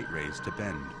cause light rays to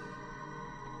bend.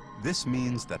 This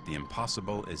means that the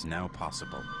impossible is now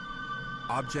possible.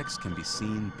 Objects can be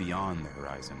seen beyond the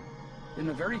horizon. In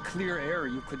a very clear air,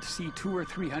 you could see 200 or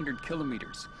 300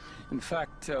 kilometers. In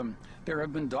fact, there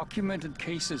have been documented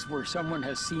cases where someone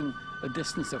has seen a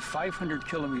distance of 500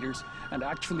 kilometers and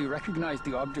actually recognized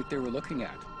the object they were looking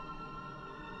at.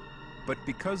 But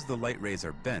because the light rays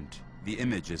are bent, the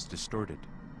image is distorted.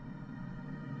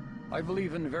 I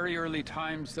believe in very early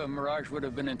times, the mirage would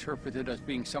have been interpreted as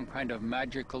being some kind of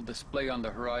magical display on the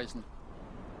horizon.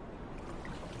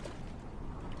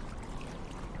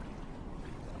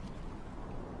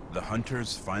 The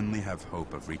hunters finally have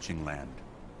hope of reaching land,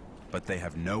 but they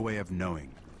have no way of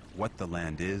knowing what the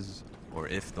land is or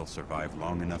if they'll survive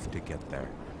long enough to get there.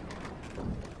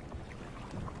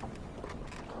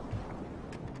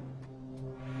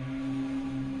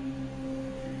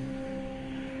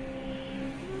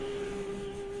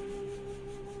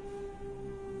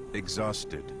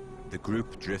 Exhausted, the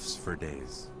group drifts for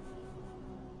days.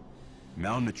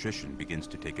 Malnutrition begins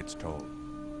to take its toll.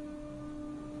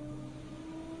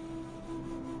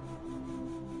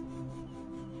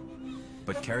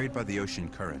 But carried by the ocean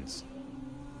currents,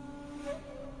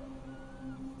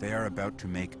 they are about to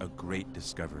make a great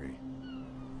discovery.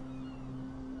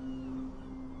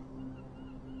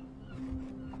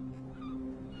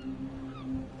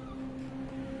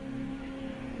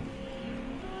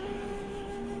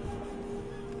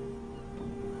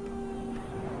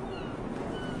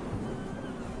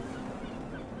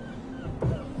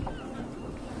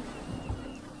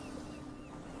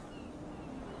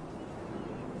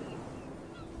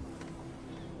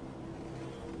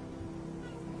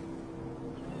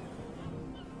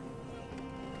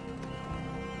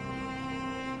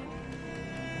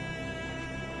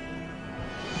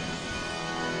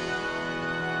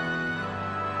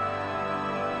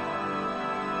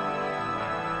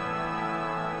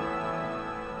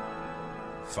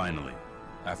 Finally,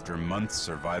 after months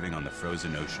surviving on the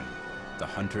frozen ocean, the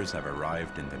hunters have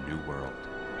arrived in the New World.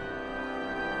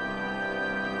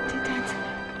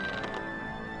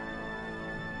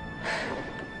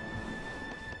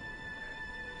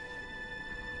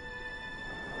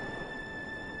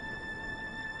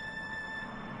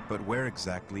 But where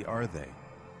exactly are they?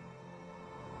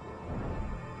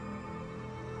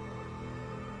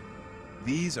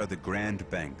 These are the Grand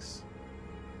Banks.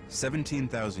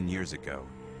 17,000 years ago,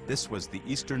 this was the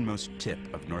easternmost tip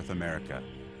of North America.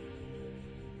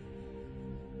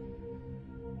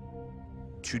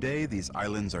 Today, these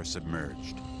islands are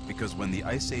submerged because when the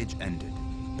Ice Age ended,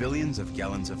 billions of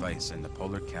gallons of ice in the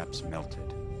polar caps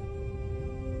melted.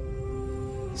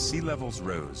 Sea levels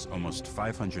rose almost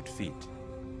 500 feet.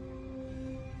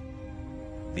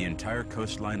 The entire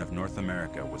coastline of North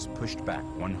America was pushed back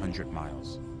 100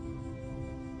 miles.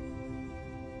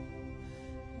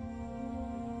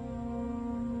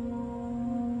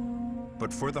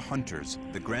 But for the hunters,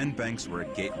 the Grand Banks were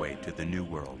a gateway to the New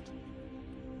World.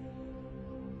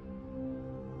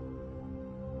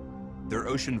 Their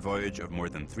ocean voyage of more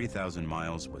than 3,000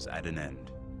 miles was at an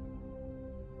end.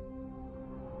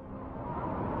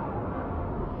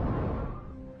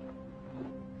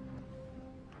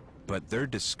 But their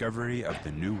discovery of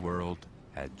the New World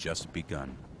had just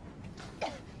begun.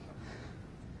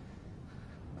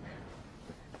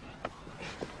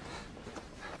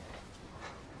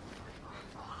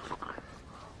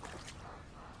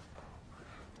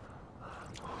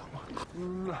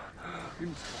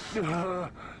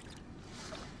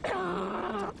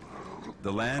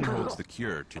 The land holds the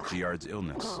cure to Giard's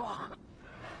illness.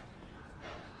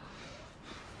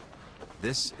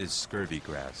 This is scurvy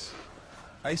grass.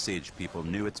 Ice Age people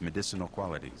knew its medicinal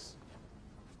qualities.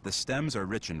 The stems are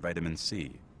rich in vitamin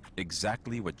C,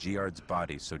 exactly what Giard's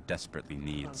body so desperately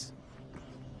needs.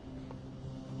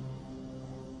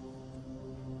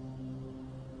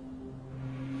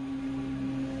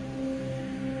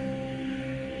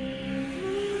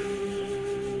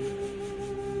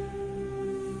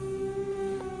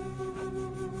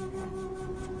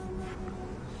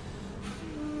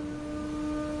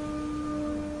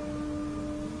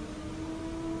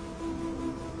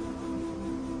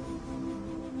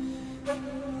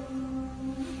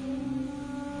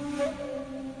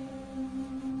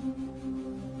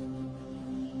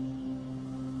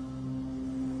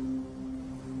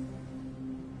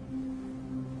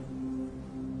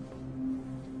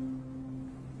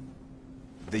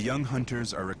 The young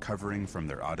hunters are recovering from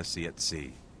their odyssey at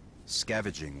sea,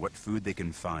 scavenging what food they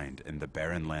can find in the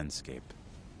barren landscape.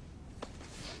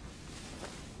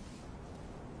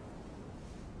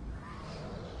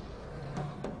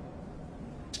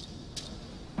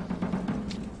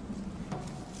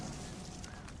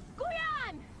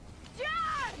 Guyan!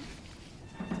 Jan!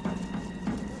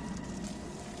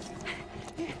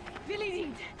 Willi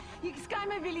dit. Ik ska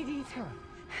med Willi dit.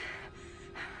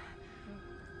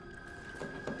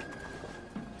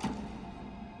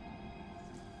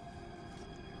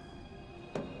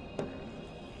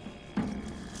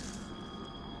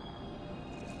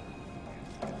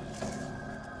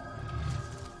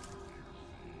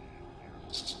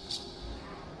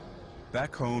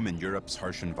 Back home in Europe's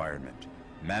harsh environment,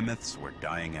 mammoths were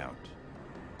dying out.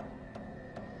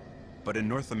 But in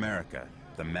North America,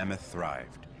 the mammoth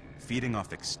thrived, feeding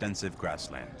off extensive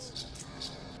grasslands.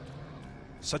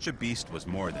 Such a beast was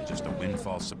more than just a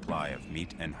windfall supply of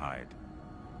meat and hide.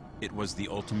 It was the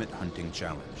ultimate hunting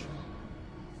challenge.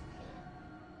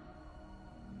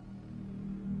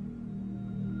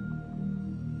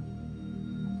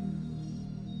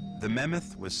 The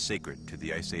mammoth was sacred to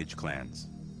the Ice Age clans.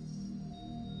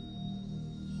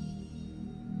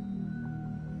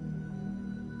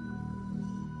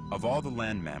 Of all the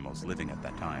land mammals living at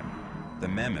that time, the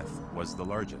mammoth was the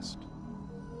largest.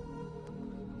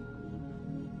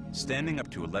 Standing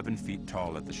up to 11 feet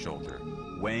tall at the shoulder,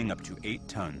 weighing up to 8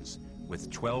 tons, with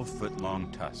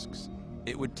 12-foot-long tusks,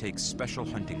 it would take special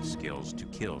hunting skills to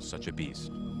kill such a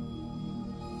beast.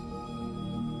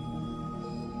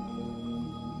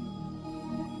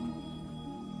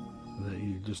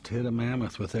 You just hit a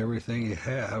mammoth with everything you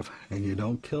have, and you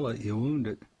don't kill it, you wound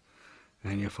it.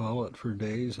 And you follow it for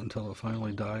days until it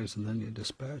finally dies, and then you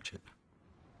dispatch it.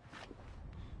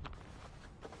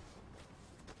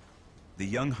 The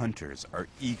young hunters are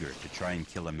eager to try and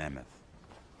kill a mammoth,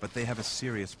 but they have a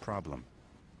serious problem.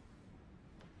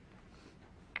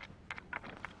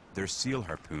 Their seal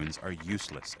harpoons are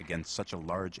useless against such a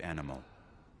large animal.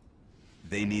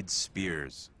 They need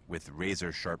spears with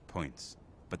razor-sharp points,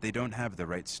 but they don't have the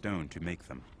right stone to make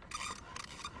them.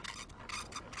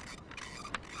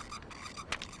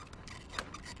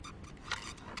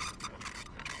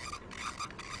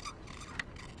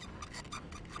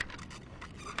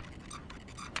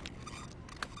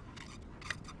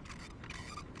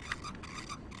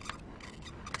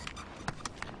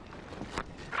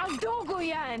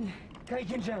 Guyan! Kijk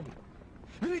eens aan.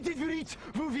 Wil dit weer iets,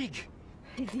 Woevik?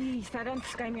 Die staat aan het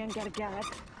schijmen en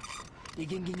gargaat. Ik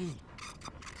ging niet.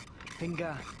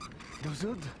 Tenga.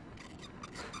 Dozod.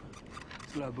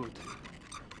 Slabot.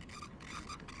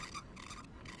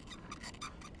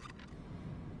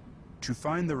 To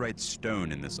find the right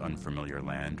stone in this unfamiliar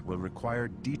land will require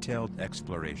detailed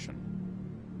exploration.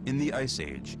 In the Ice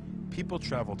Age, people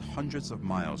traveled hundreds of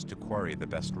miles to quarry the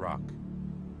best rock.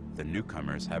 The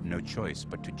newcomers have no choice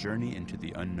but to journey into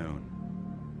the unknown.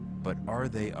 But are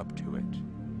they up to it?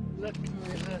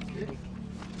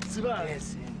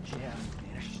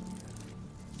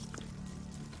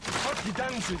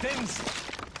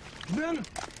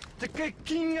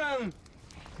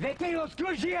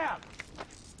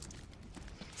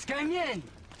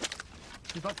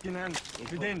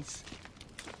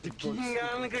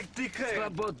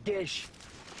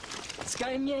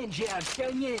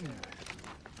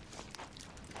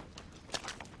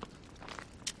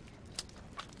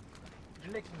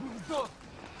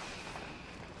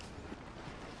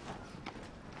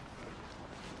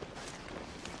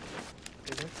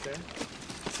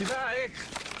 Sivaik!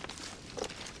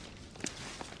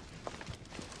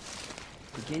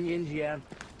 Kenyan Jian.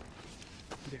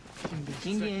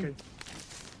 Kenyan.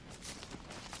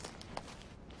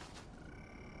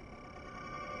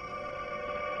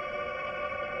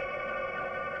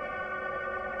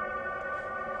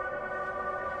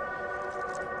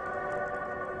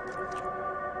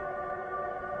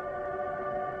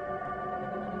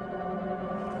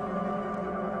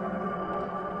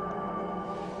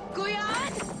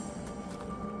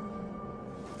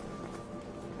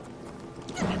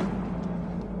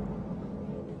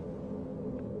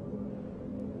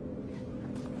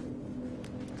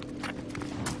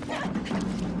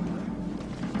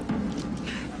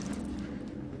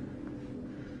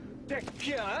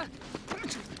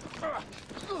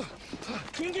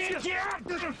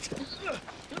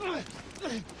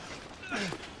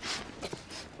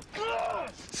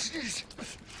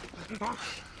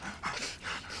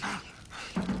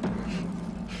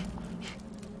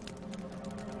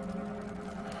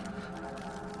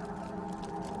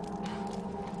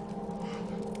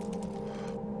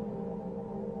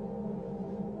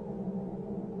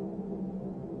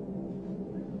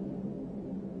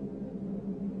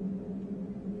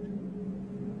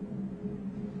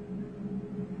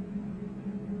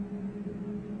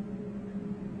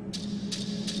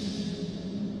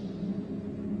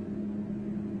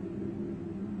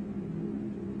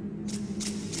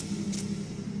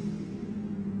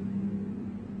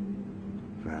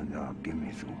 Give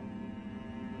me through.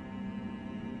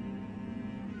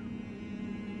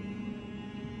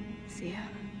 Sia.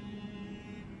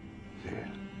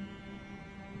 There.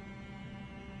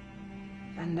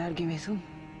 Vandar gimesu.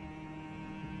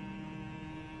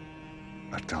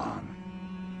 Atan.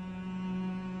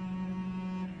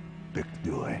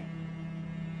 Bikdue.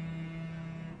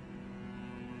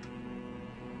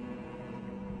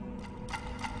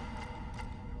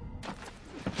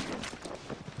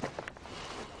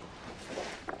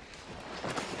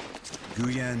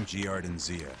 Guyan, Giard, and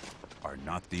Zia are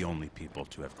not the only people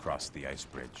to have crossed the ice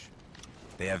bridge.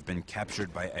 They have been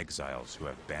captured by exiles who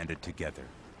have banded together.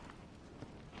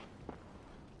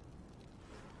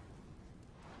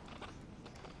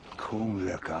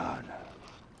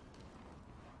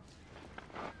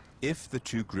 If the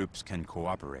two groups can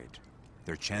cooperate,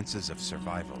 their chances of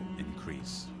survival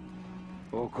increase.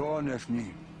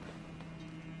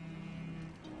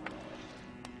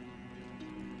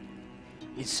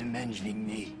 It's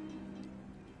mentioning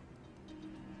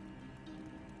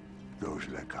Those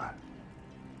lekan.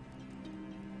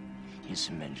 It's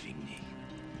mentioning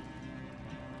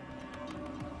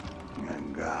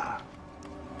Nga.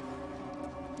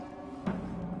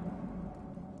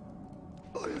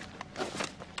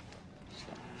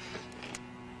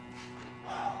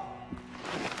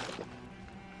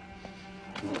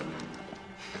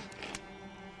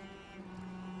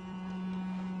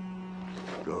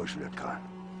 Those lekan.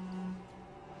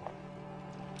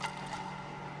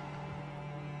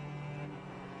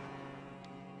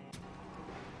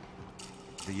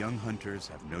 The young hunters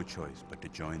have no choice but to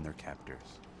join their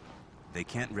captors. They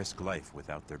can't risk life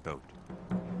without their boat.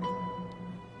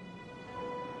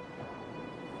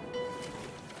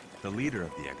 The leader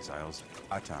of the exiles,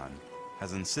 Atan,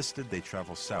 has insisted they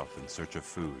travel south in search of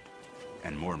food,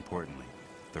 and more importantly,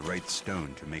 the right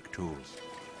stone to make tools.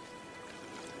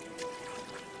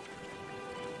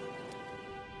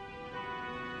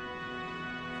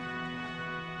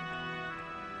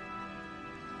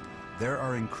 There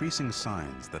are increasing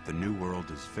signs that the New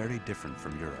World is very different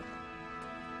from Europe.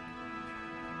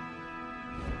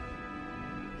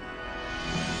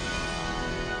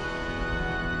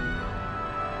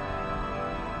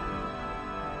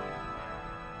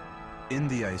 In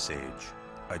the Ice Age,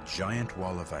 a giant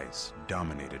wall of ice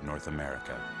dominated North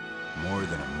America, more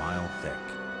than a mile thick.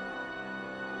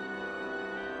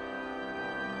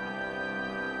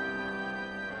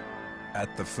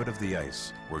 At the foot of the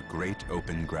ice were great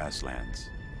open grasslands.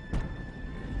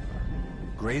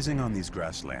 Grazing on these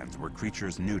grasslands were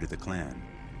creatures new to the clan,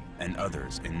 and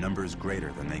others in numbers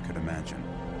greater than they could imagine.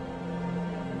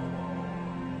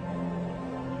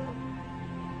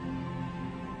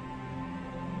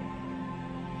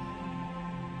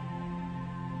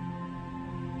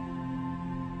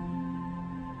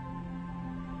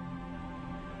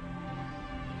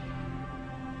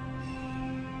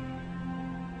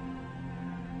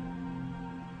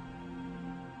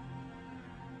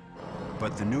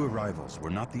 But the new arrivals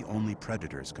were not the only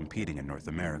predators competing in North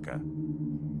America.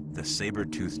 The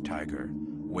saber-toothed tiger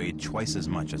weighed twice as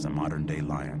much as a modern-day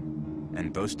lion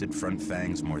and boasted front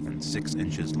fangs more than 6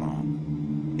 inches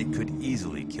long. It could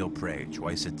easily kill prey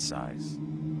twice its size.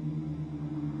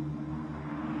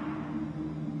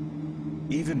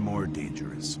 Even more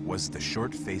dangerous was the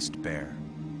short-faced bear.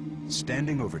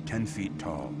 Standing over 10 feet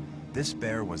tall, this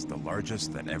bear was the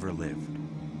largest that ever lived.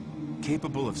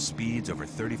 Capable of speeds over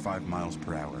 35 miles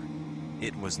per hour,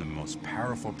 it was the most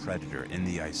powerful predator in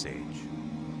the Ice Age.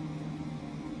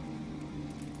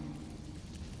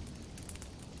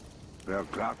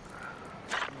 Verklak,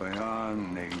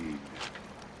 Bayan Negid.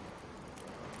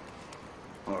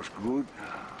 Als goed,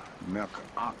 mek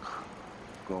ak,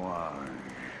 goan,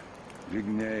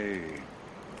 Vigne,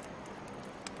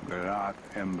 Gerat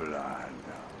Embelad.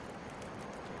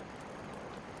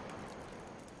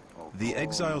 The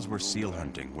exiles were seal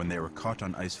hunting when they were caught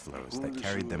on ice floes that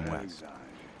carried them west.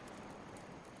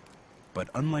 But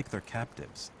unlike their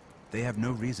captives, they have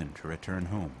no reason to return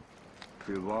home.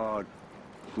 Privat,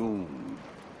 Zoom,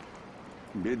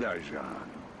 Bidajan,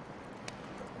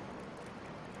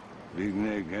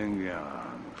 Vigne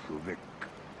Gengian, Suvik.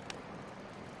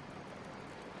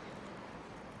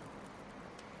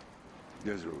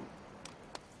 Gesru.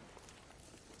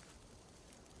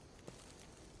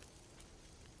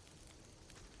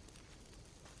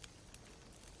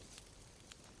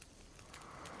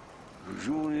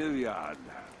 Jun Yad.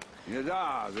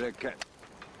 Yada Vreket.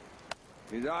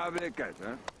 Yada Vreket,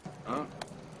 huh?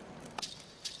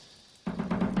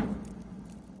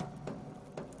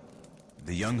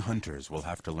 The young hunters will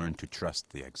have to learn to trust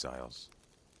the exiles.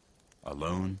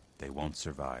 Alone, they won't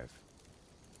survive.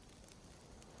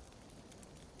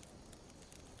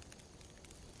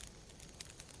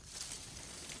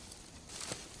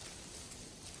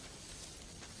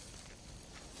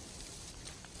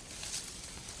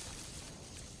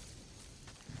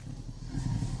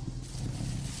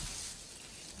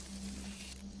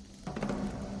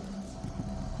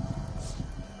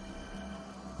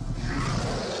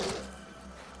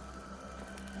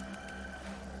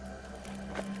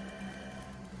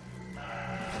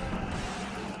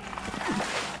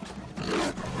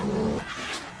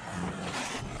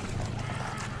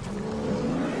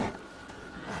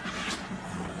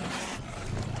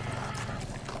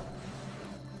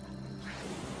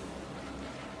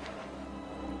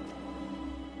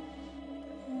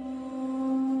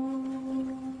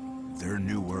 Their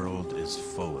new world is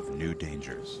full of new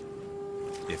dangers.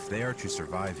 If they are to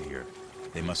survive here,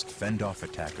 they must fend off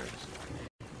attackers.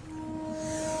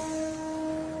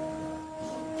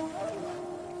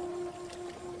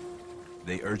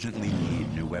 They urgently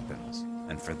need new weapons,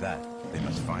 and for that, they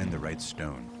must find the right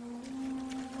stone.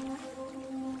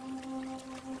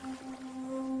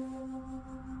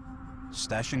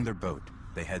 Stashing their boat,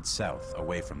 they head south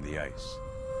away from the ice.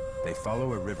 They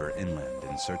follow a river inland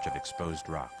in search of exposed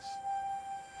rocks.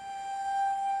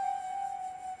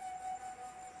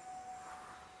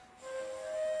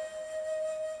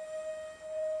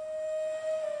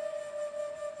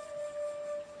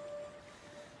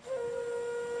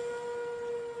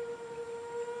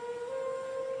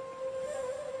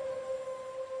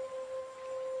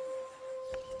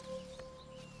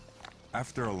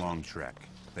 After a long trek,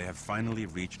 they have finally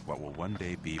reached what will one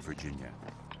day be Virginia.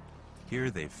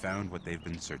 Here they've found what they've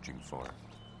been searching for.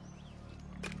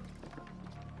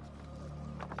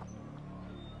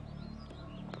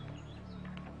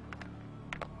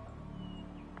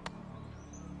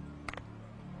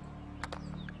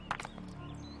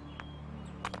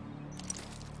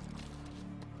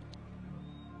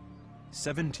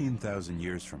 "17,000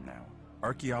 years from now,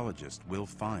 archaeologists will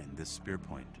find this spear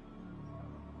point.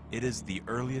 It is the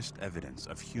earliest evidence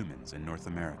of humans in North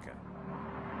America.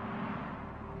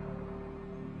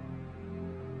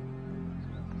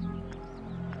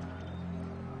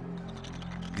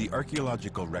 The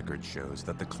archaeological record shows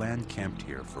that the clan camped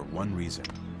here for one reason: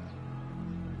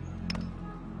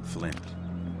 flint,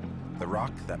 the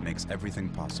rock that makes everything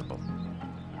possible.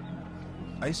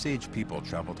 Ice Age people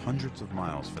traveled hundreds of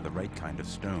miles for the right kind of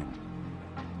stone.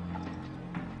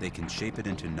 They can shape it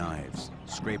into knives,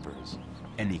 scrapers,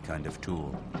 any kind of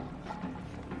tool.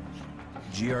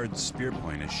 Giard's spear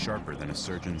point is sharper than a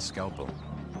surgeon's scalpel.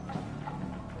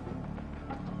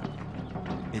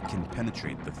 It can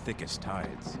penetrate the thickest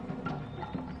hides.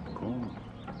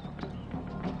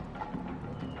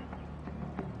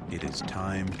 It is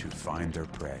time to find their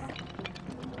prey.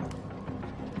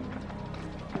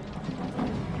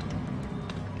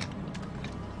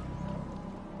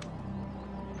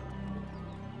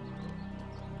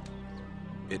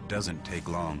 It doesn't take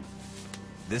long.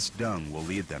 This dung will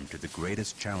lead them to the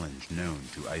greatest challenge known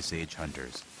to Ice Age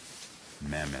hunters: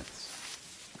 mammoths.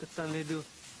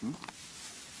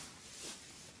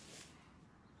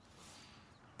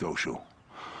 Dosho,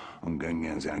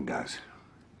 Unganyan Zangas,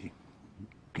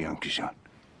 Kiankishan.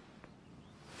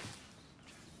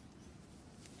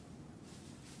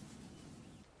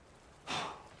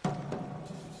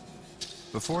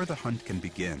 Before the hunt can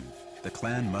begin, the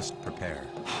clan must prepare.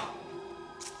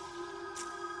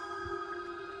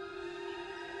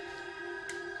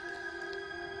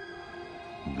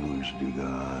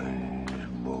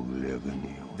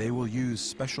 They will use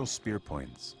special spear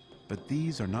points, but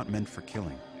these are not meant for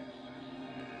killing.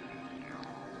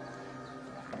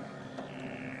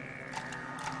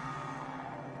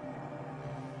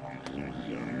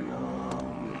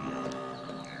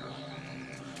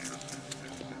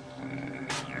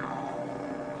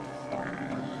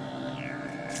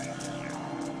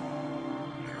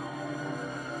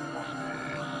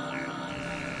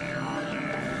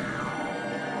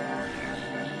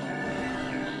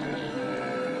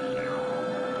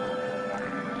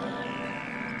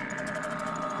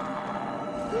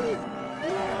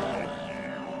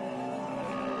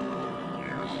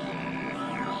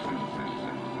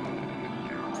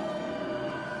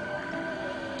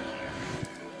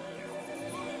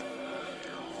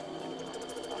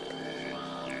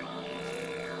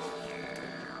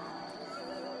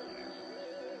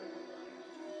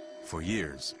 For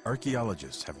years,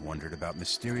 archaeologists have wondered about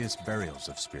mysterious burials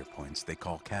of spear points they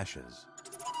call caches.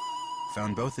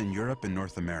 Found both in Europe and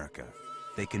North America,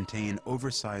 they contain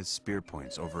oversized spear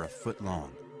points over a foot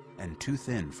long and too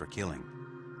thin for killing.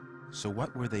 So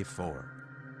what were they for?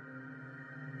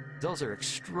 Those are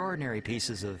extraordinary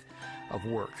pieces of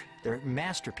work. They're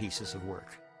masterpieces of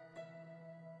work.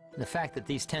 The fact that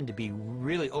these tend to be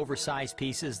really oversized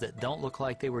pieces that don't look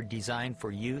like they were designed for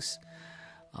use,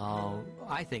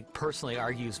 I think personally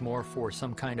argues more for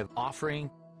some kind of offering.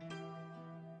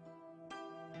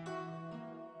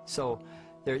 So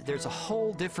there's a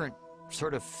whole different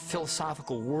sort of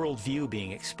philosophical worldview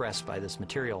being expressed by this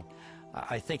material.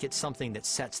 I think it's something that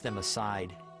sets them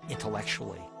aside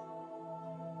intellectually.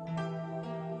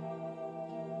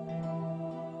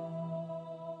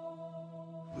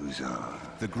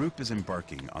 The group is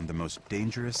embarking on the most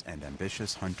dangerous and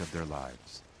ambitious hunt of their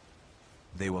lives.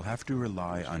 They will have to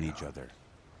rely on each other.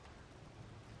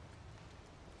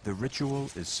 The ritual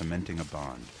is cementing a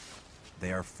bond.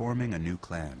 They are forming a new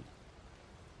clan.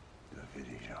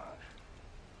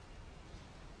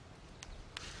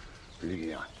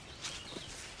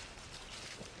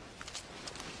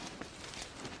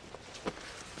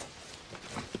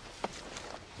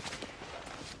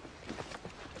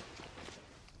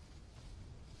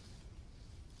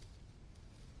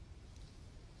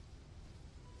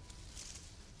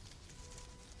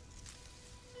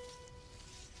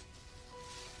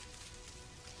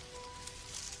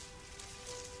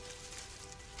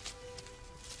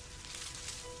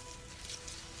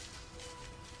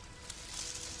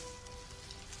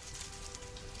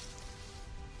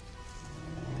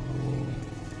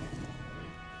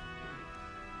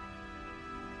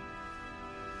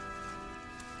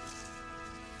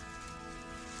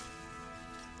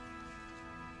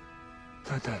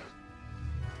 Tata.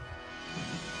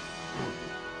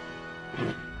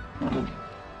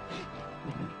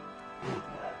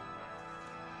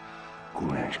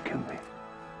 Kumesh Kimby.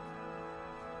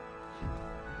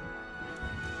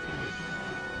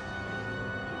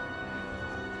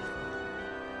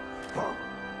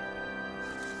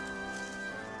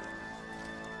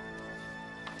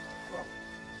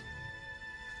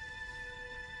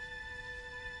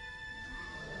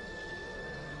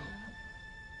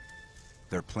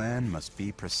 Their plan must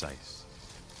be precise.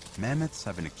 Mammoths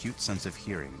have an acute sense of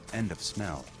hearing and of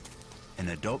smell. An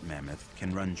adult mammoth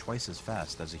can run twice as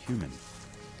fast as a human.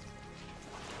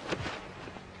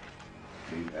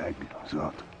 Egg,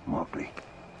 Zot, Mokli,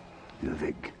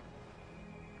 Yuvik,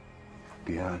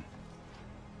 Gian,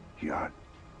 Yard,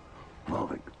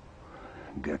 Volvik,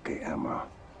 Geke Emra,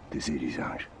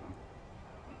 Desirizange.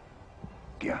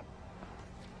 Gian.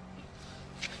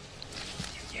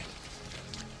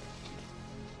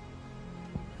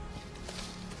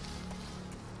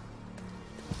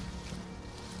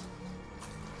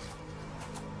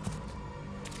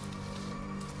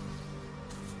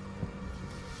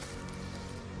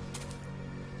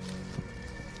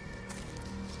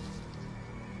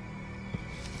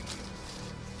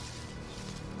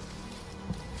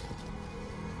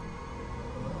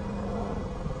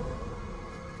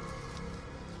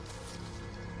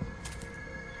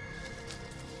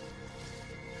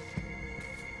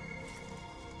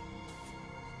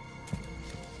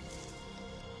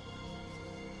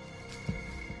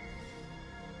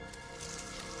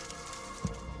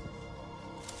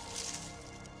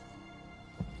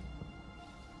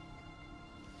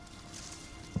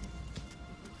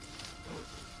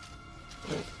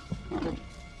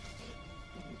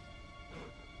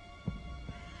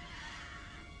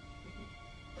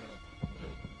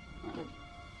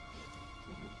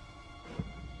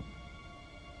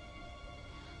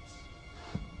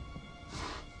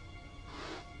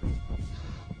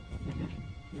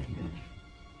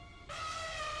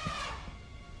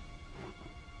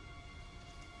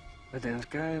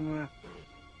 Потенскаемо.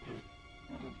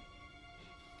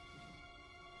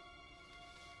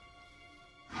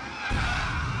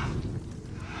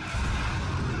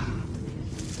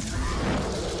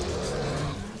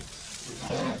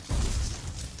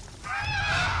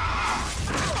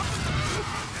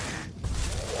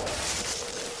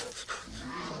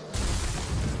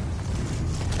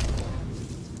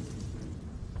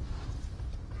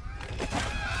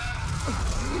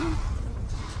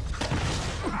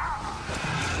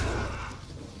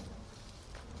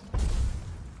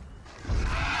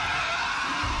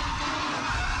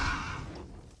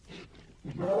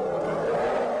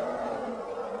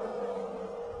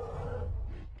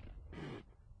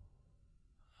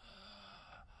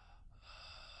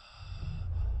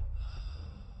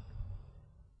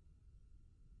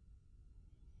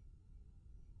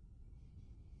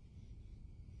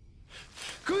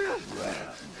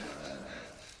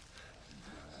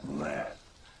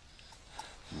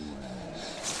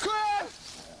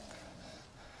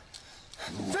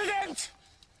 Verdammt!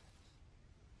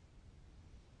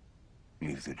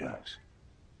 Neither does.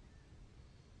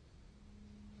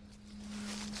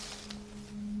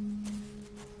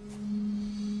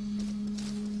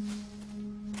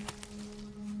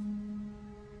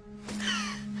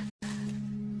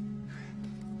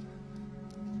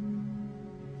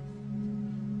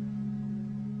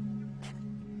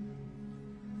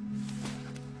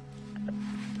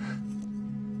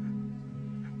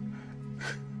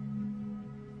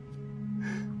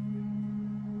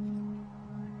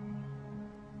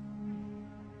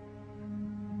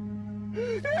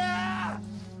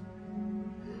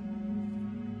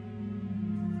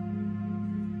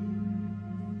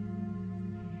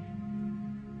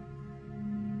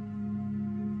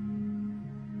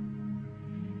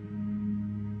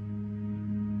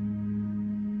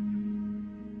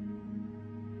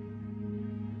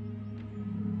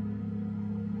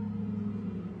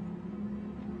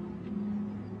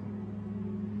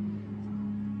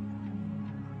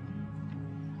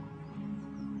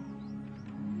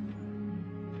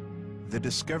 The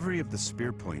discovery of the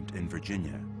spear point in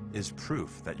Virginia is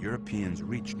proof that Europeans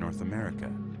reached North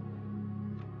America.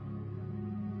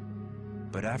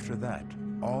 But after that,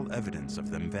 all evidence of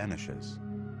them vanishes.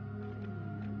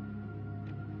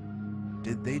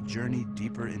 Did they journey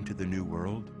deeper into the New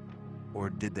World, or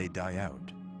did they die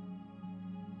out?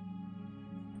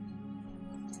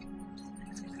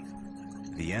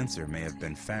 The answer may have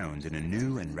been found in a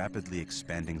new and rapidly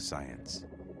expanding science,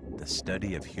 the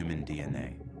study of human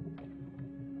DNA.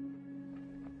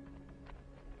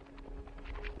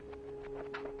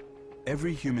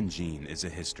 Every human gene is a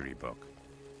history book,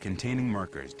 containing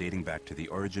markers dating back to the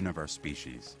origin of our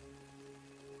species.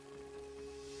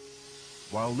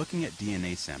 While looking at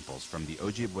DNA samples from the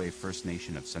Ojibwe First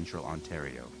Nation of Central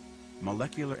Ontario,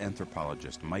 molecular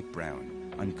anthropologist Mike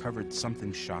Brown uncovered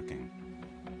something shocking.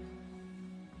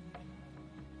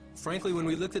 Frankly, when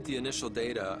we looked at the initial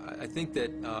data, I think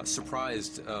that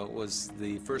surprised was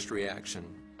the first reaction.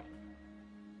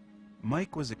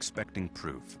 Mike was expecting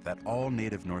proof that all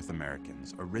native North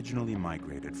Americans originally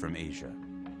migrated from Asia.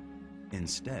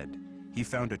 Instead, he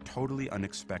found a totally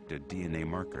unexpected DNA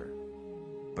marker.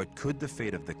 But could the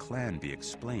fate of the clan be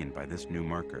explained by this new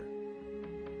marker?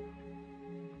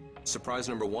 Surprise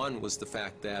number one was the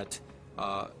fact that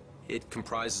it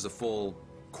comprises a full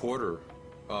quarter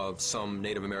of some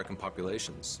Native American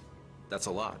populations. That's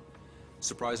a lot.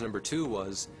 Surprise number two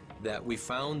was that we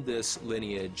found this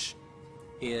lineage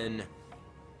in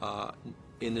the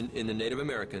Native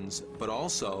Americans, but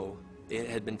also it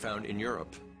had been found in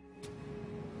Europe.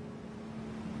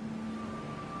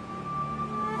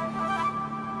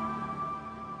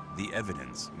 The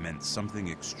evidence meant something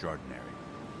extraordinary.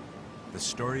 The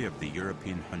story of the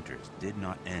European hunters did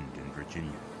not end in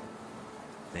Virginia.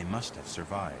 They must have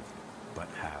survived, but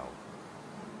how?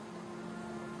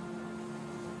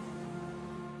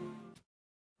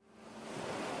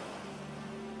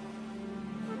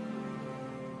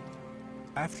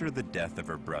 After the death of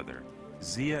her brother,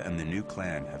 Zia and the new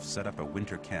clan have set up a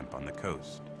winter camp on the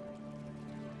coast.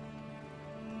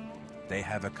 They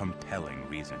have a compelling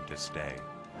reason to stay.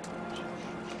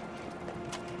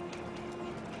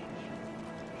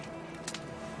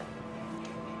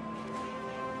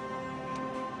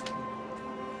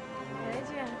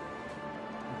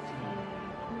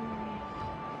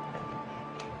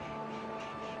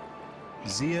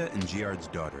 Zia and Giard's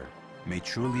daughter may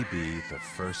truly be the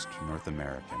first North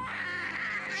American.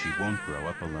 She won't grow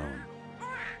up alone.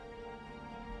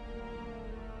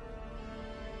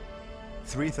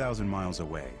 3,000 miles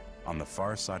away, on the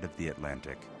far side of the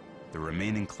Atlantic, the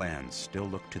remaining clans still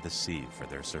look to the sea for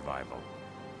their survival.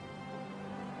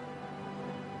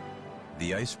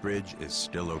 The ice bridge is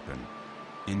still open.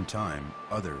 In time,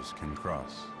 others can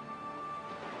cross.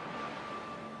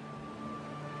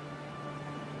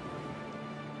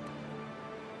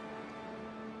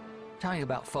 Talking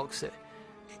about folks that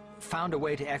found a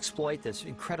way to exploit this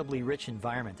incredibly rich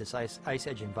environment, this ice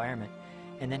edge environment,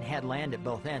 and then had land at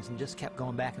both ends and just kept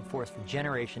going back and forth for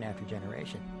generation after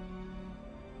generation.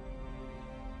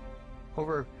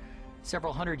 Over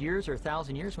several hundred years or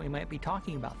 1,000 years, we might be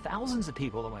talking about thousands of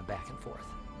people that went back and forth.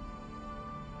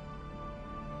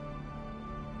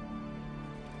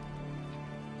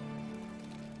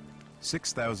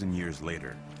 "6,000 years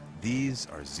later, these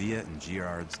are Zia and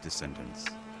Girard's descendants.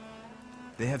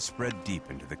 They have spread deep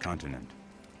into the continent.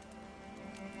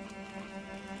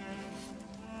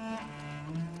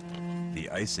 The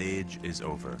Ice Age is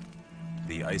over.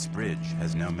 The ice bridge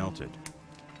has now melted.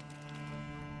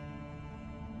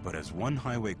 But as one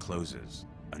highway closes,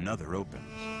 another opens.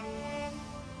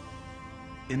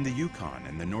 In the Yukon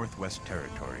and the Northwest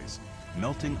Territories,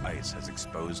 melting ice has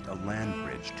exposed a land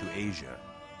bridge to Asia.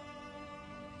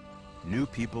 New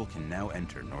people can now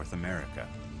enter North America.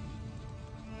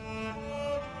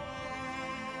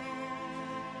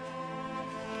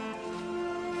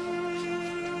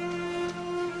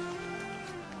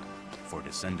 For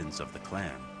descendants of the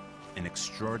clan, an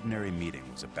extraordinary meeting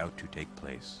was about to take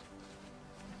place.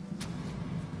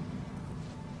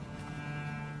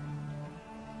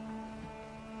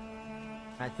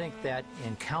 I think that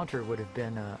encounter would have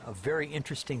been a very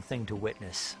interesting thing to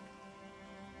witness.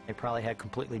 They probably had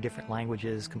completely different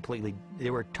languages, they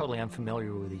were totally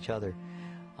unfamiliar with each other.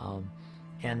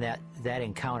 And that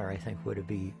encounter, I think, would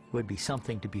be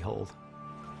something to behold.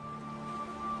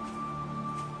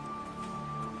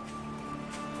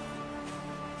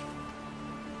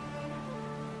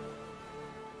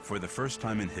 For the first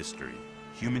time in history,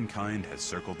 humankind has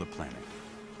circled the planet.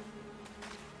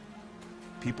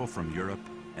 People from Europe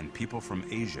and people from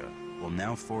Asia will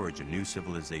now forge a new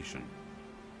civilization,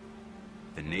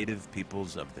 the native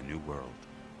peoples of the New World.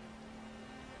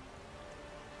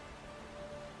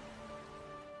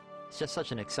 It's just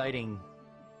such an exciting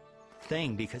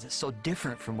thing because it's so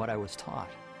different from what I was taught.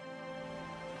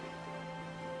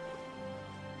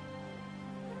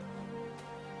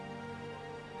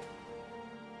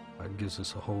 It gives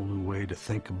us a whole new way to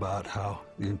think about how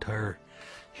the entire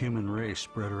human race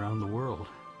spread around the world.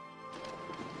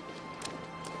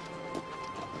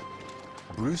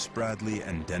 Bruce Bradley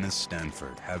and Dennis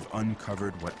Stanford have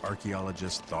uncovered what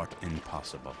archaeologists thought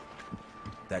impossible: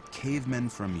 that cavemen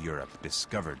from Europe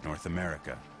discovered North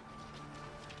America.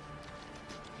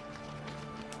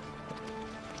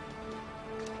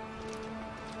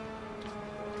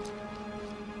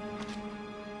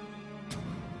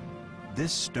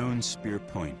 This stone spear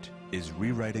point is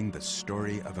rewriting the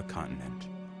story of a continent.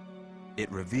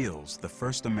 It reveals the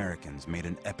first Americans made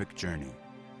an epic journey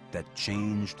that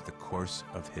changed the course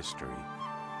of history.